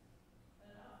shellac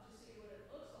enough to see what it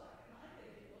looks like, and I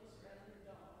think it looks rather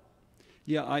dull.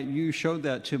 Yeah, you showed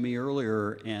that to me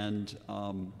earlier, and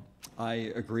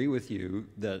I agree with you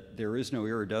that there is no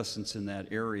iridescence in that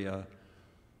area.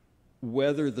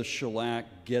 Whether the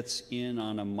shellac gets in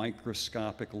on a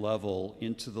microscopic level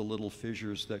into the little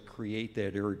fissures that create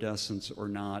that iridescence or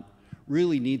not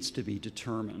really needs to be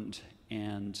determined.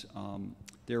 And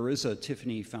there is a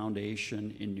Tiffany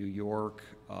Foundation in New York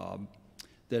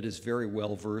that is very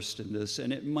well versed in this,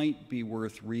 and it might be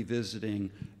worth revisiting,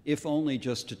 if only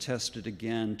just to test it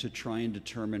again to try and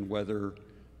determine whether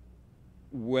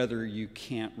you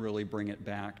can't really bring it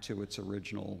back to its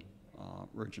original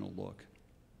look.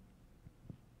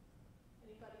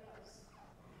 Anybody else?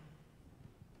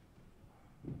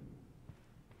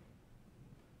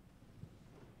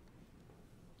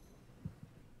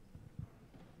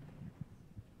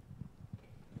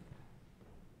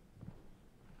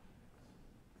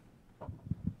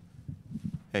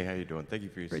 Hey, how you doing? Thank you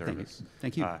for your Great, service.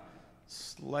 thank you.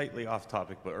 Slightly off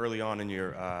topic, but earlier on in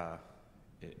your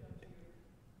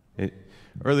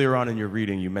earlier on in your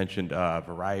reading, you mentioned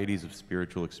Varieties of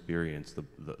Spiritual Experience, the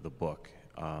book.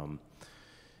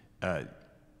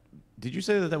 Did you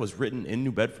say that was written in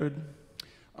New Bedford?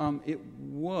 It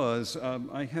was.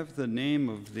 I have the name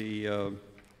of the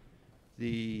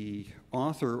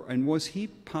author, and was he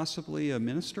possibly a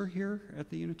minister here at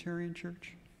the Unitarian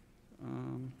Church?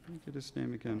 Let me get his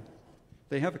name again.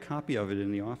 They have a copy of it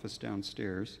in the office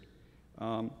downstairs.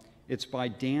 It's by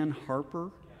Dan Harper.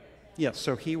 Yes,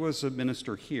 so he was a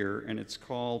minister here, and it's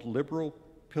called Liberal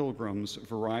Pilgrims,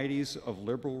 Varieties of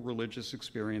Liberal Religious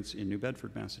Experience in New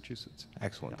Bedford, Massachusetts.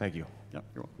 Excellent, Yeah. thank you. Yeah,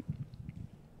 you're welcome.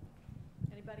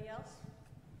 Anybody else?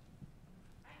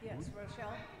 Yes,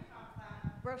 Rochelle?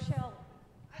 Rochelle?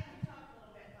 I can talk a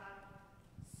little bit, Bob.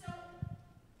 So,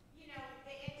 you know,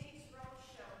 the Antiques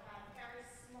Roadshow had a very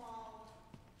small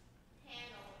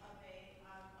panel of a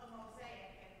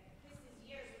mosaic, and this is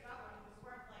years ago, and it was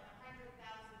worth like $100,000.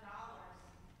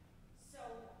 So,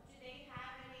 do they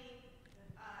have any,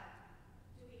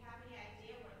 do we have any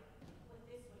idea what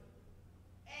this would,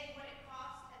 A, what it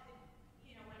cost at the,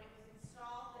 you know, when it was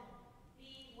installed, and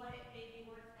B, what it may be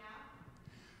worth now?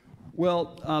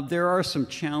 Well, there are some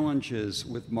challenges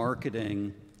with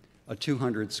marketing a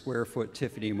 200 square foot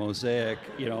Tiffany mosaic,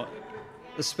 you know,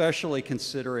 especially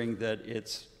considering that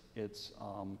it's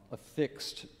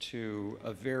affixed to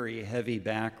a very heavy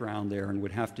background there and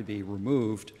would have to be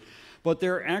removed. But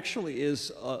there actually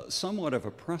is somewhat of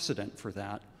a precedent for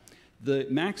that. The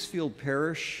Maxfield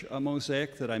Parrish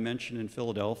mosaic that I mentioned in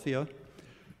Philadelphia,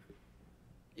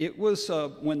 it was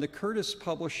when the Curtis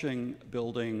Publishing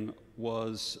building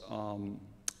was,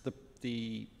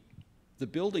 the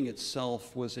building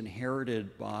itself was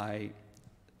inherited by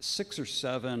 6 or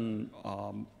 7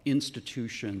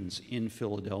 institutions in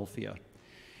Philadelphia.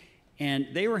 And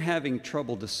they were having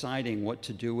trouble deciding what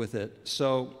to do with it.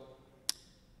 So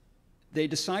they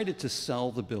decided to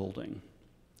sell the building.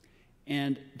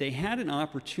 And they had an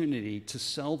opportunity to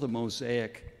sell the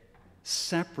mosaic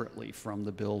separately from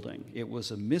the building. It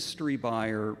was a mystery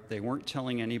buyer. They weren't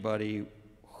telling anybody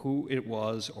who it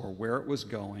was or where it was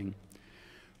going.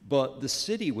 But the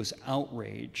city was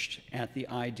outraged at the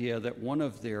idea that one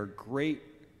of their great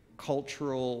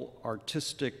cultural,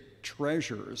 artistic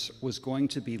treasures was going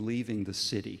to be leaving the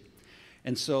city.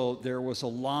 And so there was a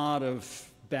lot of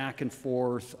back and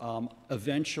forth.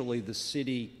 Eventually, the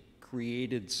city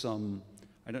created some,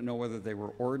 I don't know whether they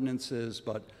were ordinances,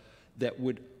 but that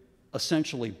would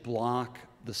essentially block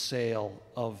the sale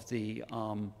of the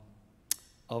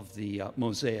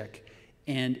mosaic.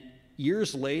 And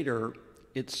years later,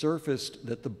 it surfaced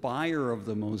that the buyer of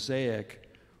the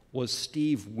mosaic was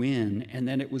Steve Wynn, and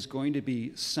then it was going to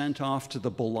be sent off to the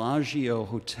Bellagio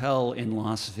Hotel in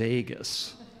Las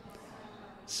Vegas.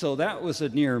 So that was a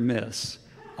near miss.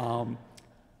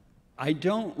 I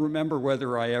don't remember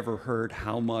whether I ever heard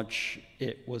how much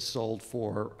it was sold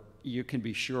for. You can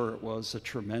be sure it was a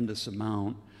tremendous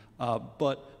amount.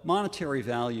 But monetary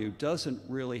value doesn't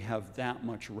really have that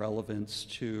much relevance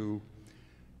to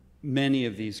many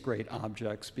of these great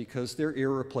objects because they're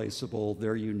irreplaceable,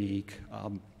 they're unique.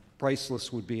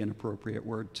 Priceless would be an appropriate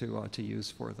word to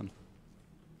use for them.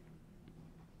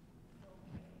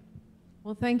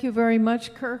 Well, thank you very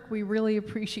much, Kirk. We really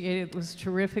appreciate it. It was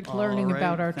terrific learning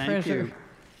about our treasure. You.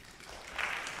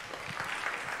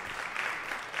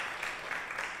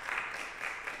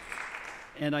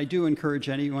 And I do encourage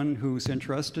anyone who's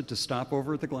interested to stop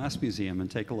over at the Glass Museum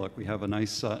and take a look. We have a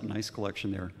nice, nice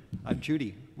collection there.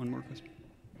 Judy, one more question.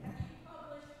 Have you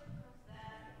published that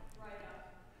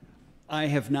write-up? I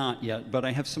have not yet, but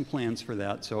I have some plans for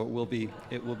that, so it will be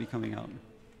coming out.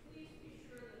 Please be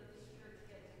sure that this church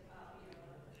gets a copy of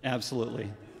it. Absolutely.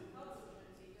 Because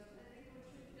I think what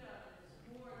you've done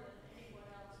is more than anyone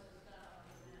else has done up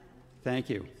to now.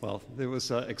 Thank you. Well, it was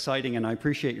exciting, and I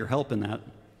appreciate your help in that.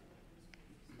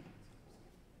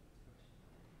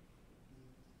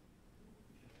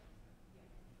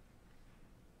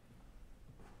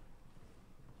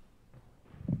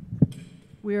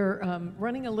 We're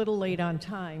running a little late on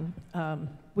time,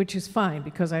 which is fine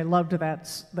because I loved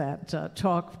that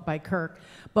talk by Kirk.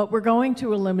 But we're going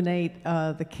to eliminate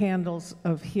the candles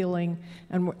of healing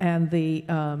and the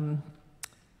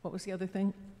what was the other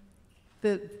thing?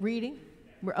 The reading,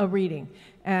 reading,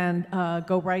 and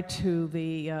go right to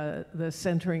the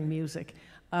centering music.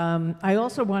 I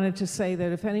also wanted to say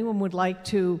that if anyone would like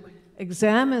to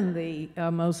examine the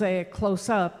mosaic close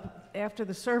up after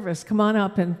the service, come on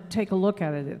up and take a look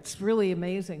at it. It's really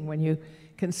amazing when you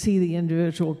can see the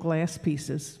individual glass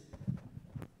pieces.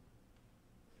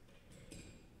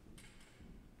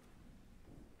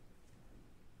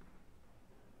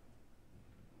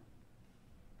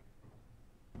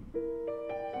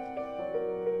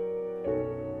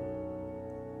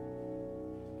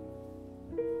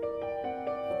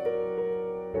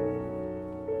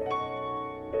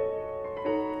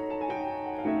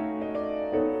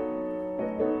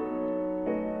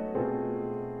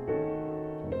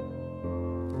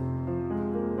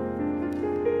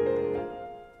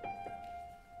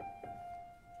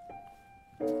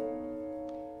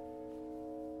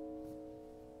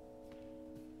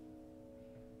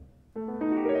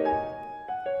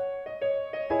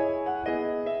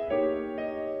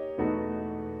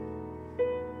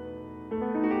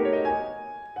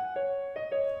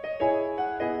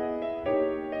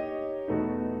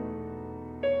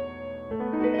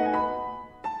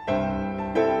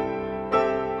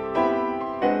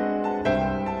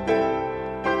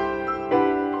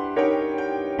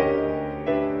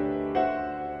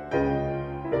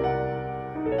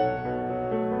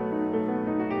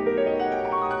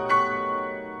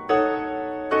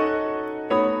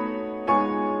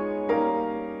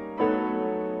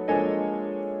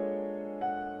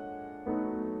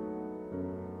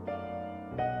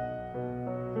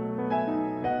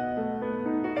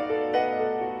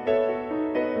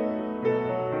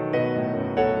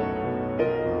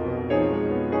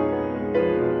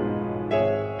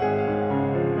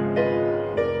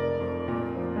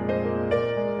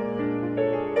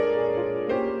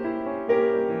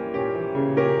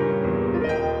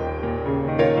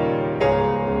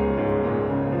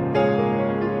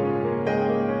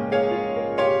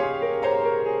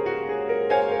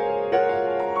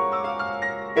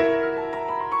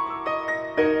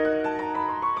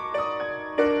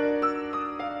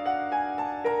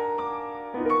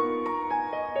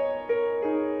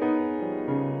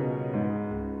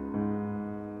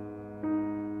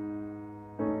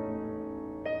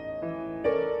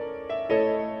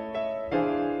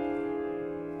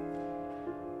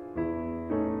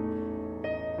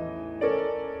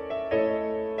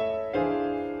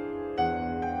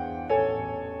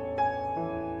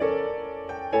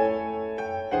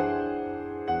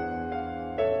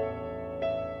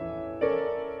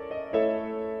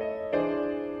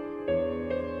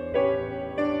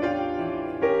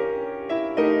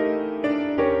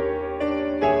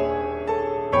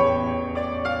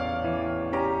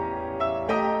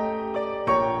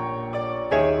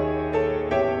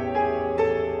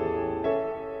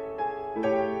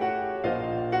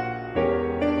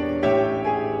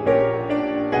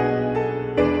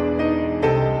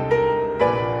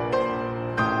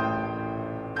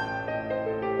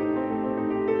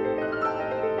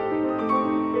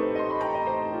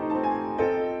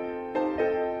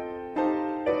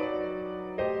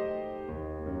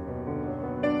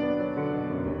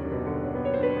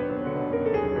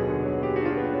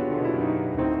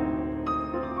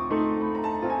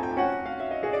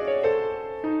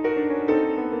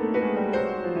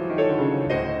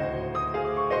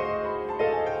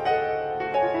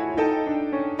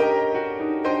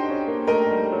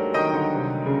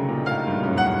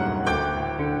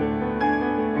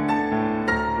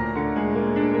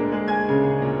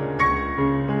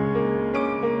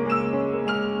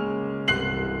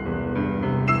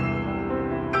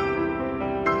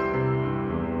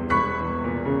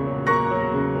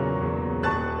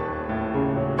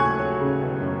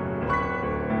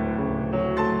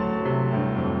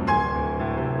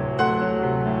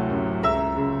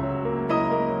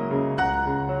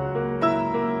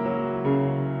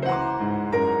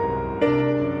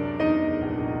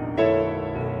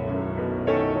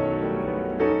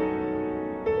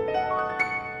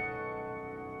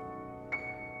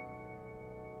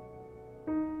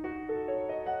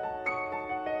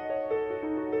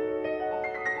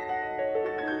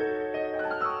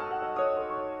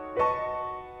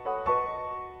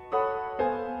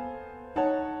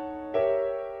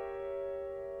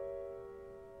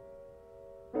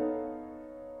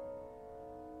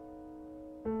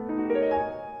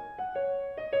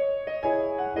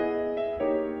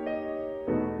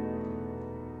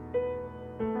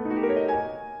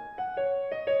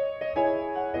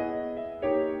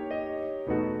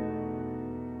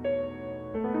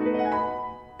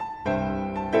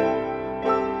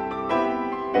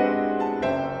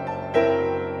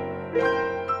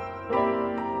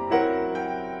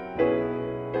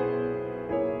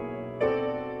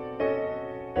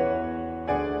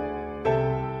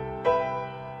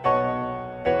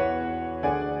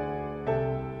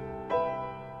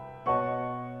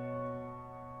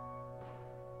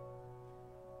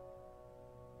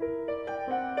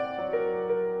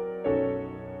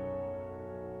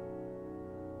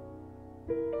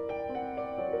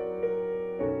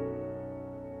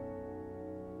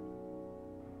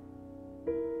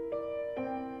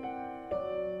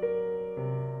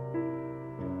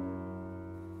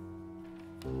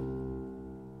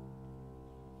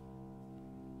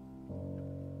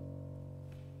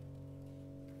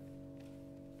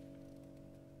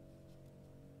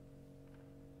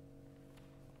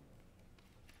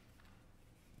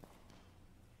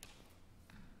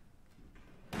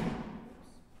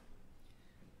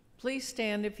 Please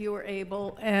stand if you are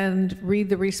able and read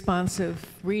the responsive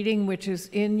reading, which is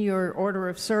in your order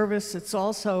of service. It's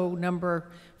also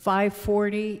number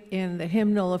 540 in the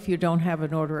hymnal if you don't have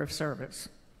an order of service.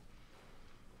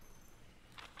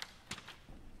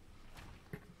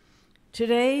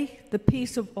 Today, the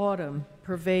peace of autumn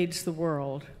pervades the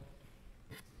world.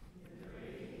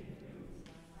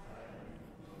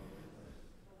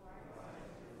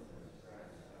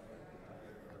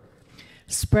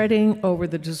 Spreading over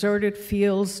the deserted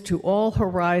fields to all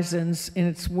horizons in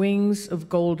its wings of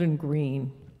golden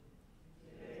green.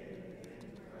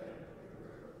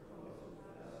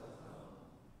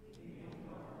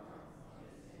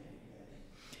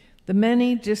 The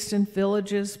many distant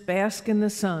villages bask in the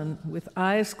sun with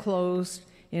eyes closed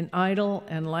in idle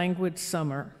and languid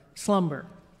slumber.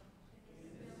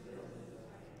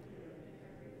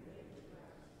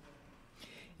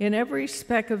 In every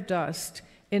speck of dust,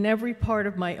 in every part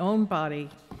of my own body,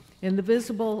 in the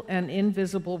visible and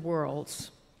invisible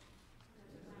worlds.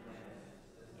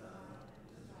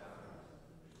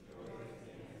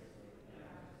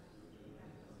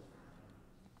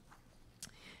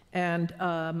 And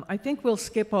I think we'll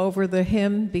skip over the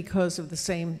hymn because of the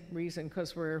same reason,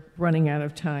 because we're running out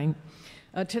of time.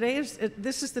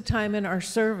 This is the time in our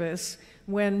service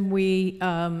when we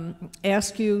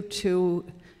ask you to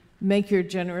make your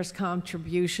generous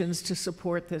contributions to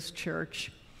support this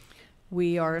church.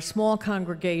 We are a small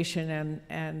congregation,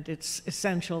 and it's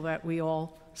essential that we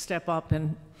all step up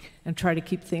and try to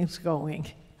keep things going.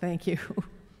 Thank you.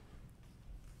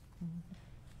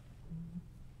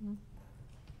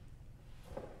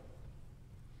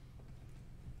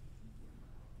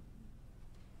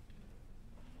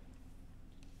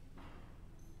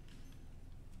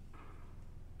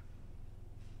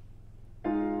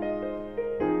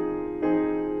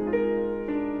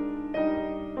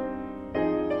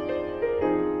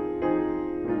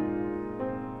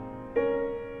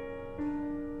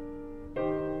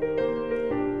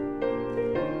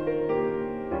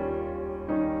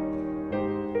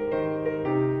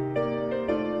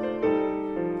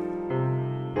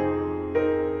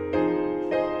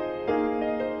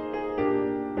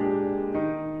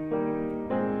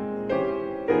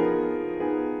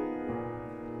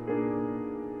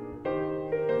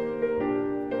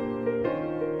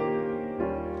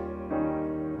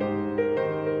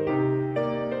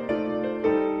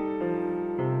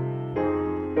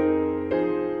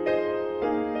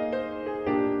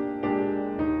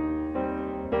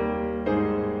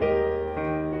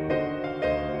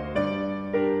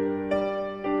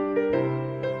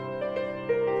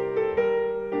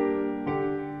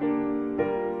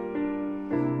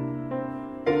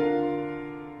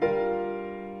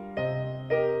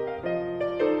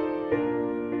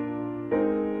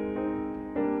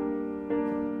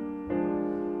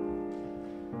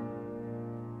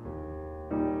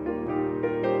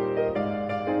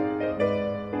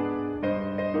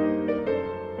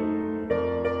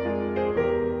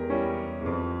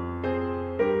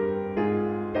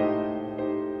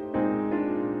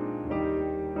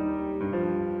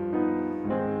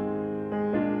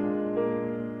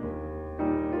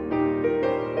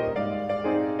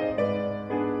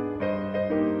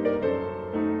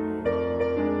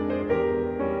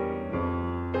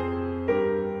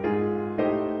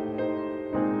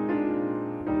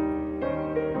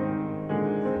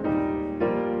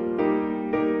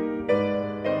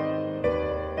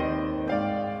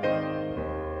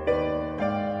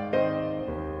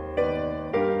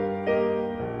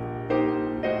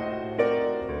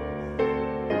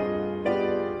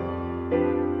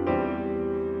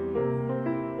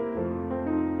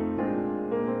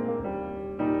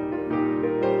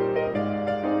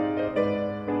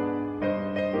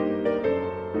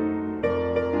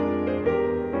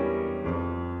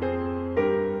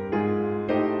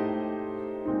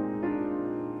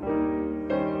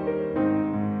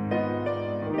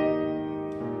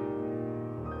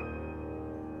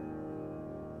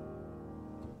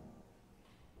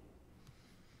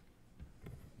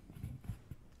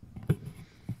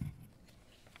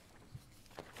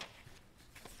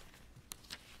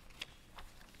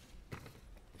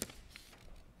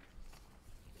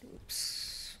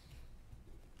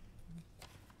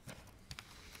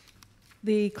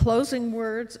 The closing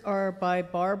words are by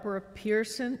Barbara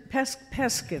Peskin,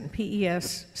 Pescan.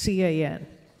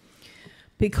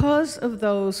 Because of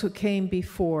those who came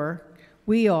before,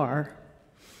 we are.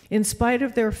 In spite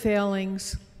of their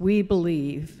failings, we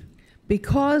believe.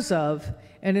 Because of,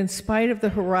 and in spite of the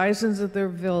horizons of their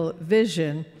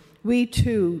vision, we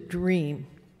too dream.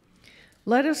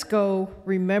 Let us go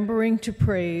remembering to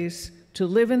praise, to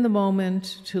live in the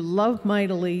moment, to love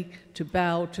mightily, to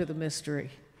bow to the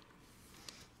mystery.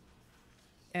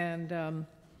 And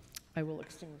I will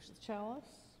extinguish the chalice.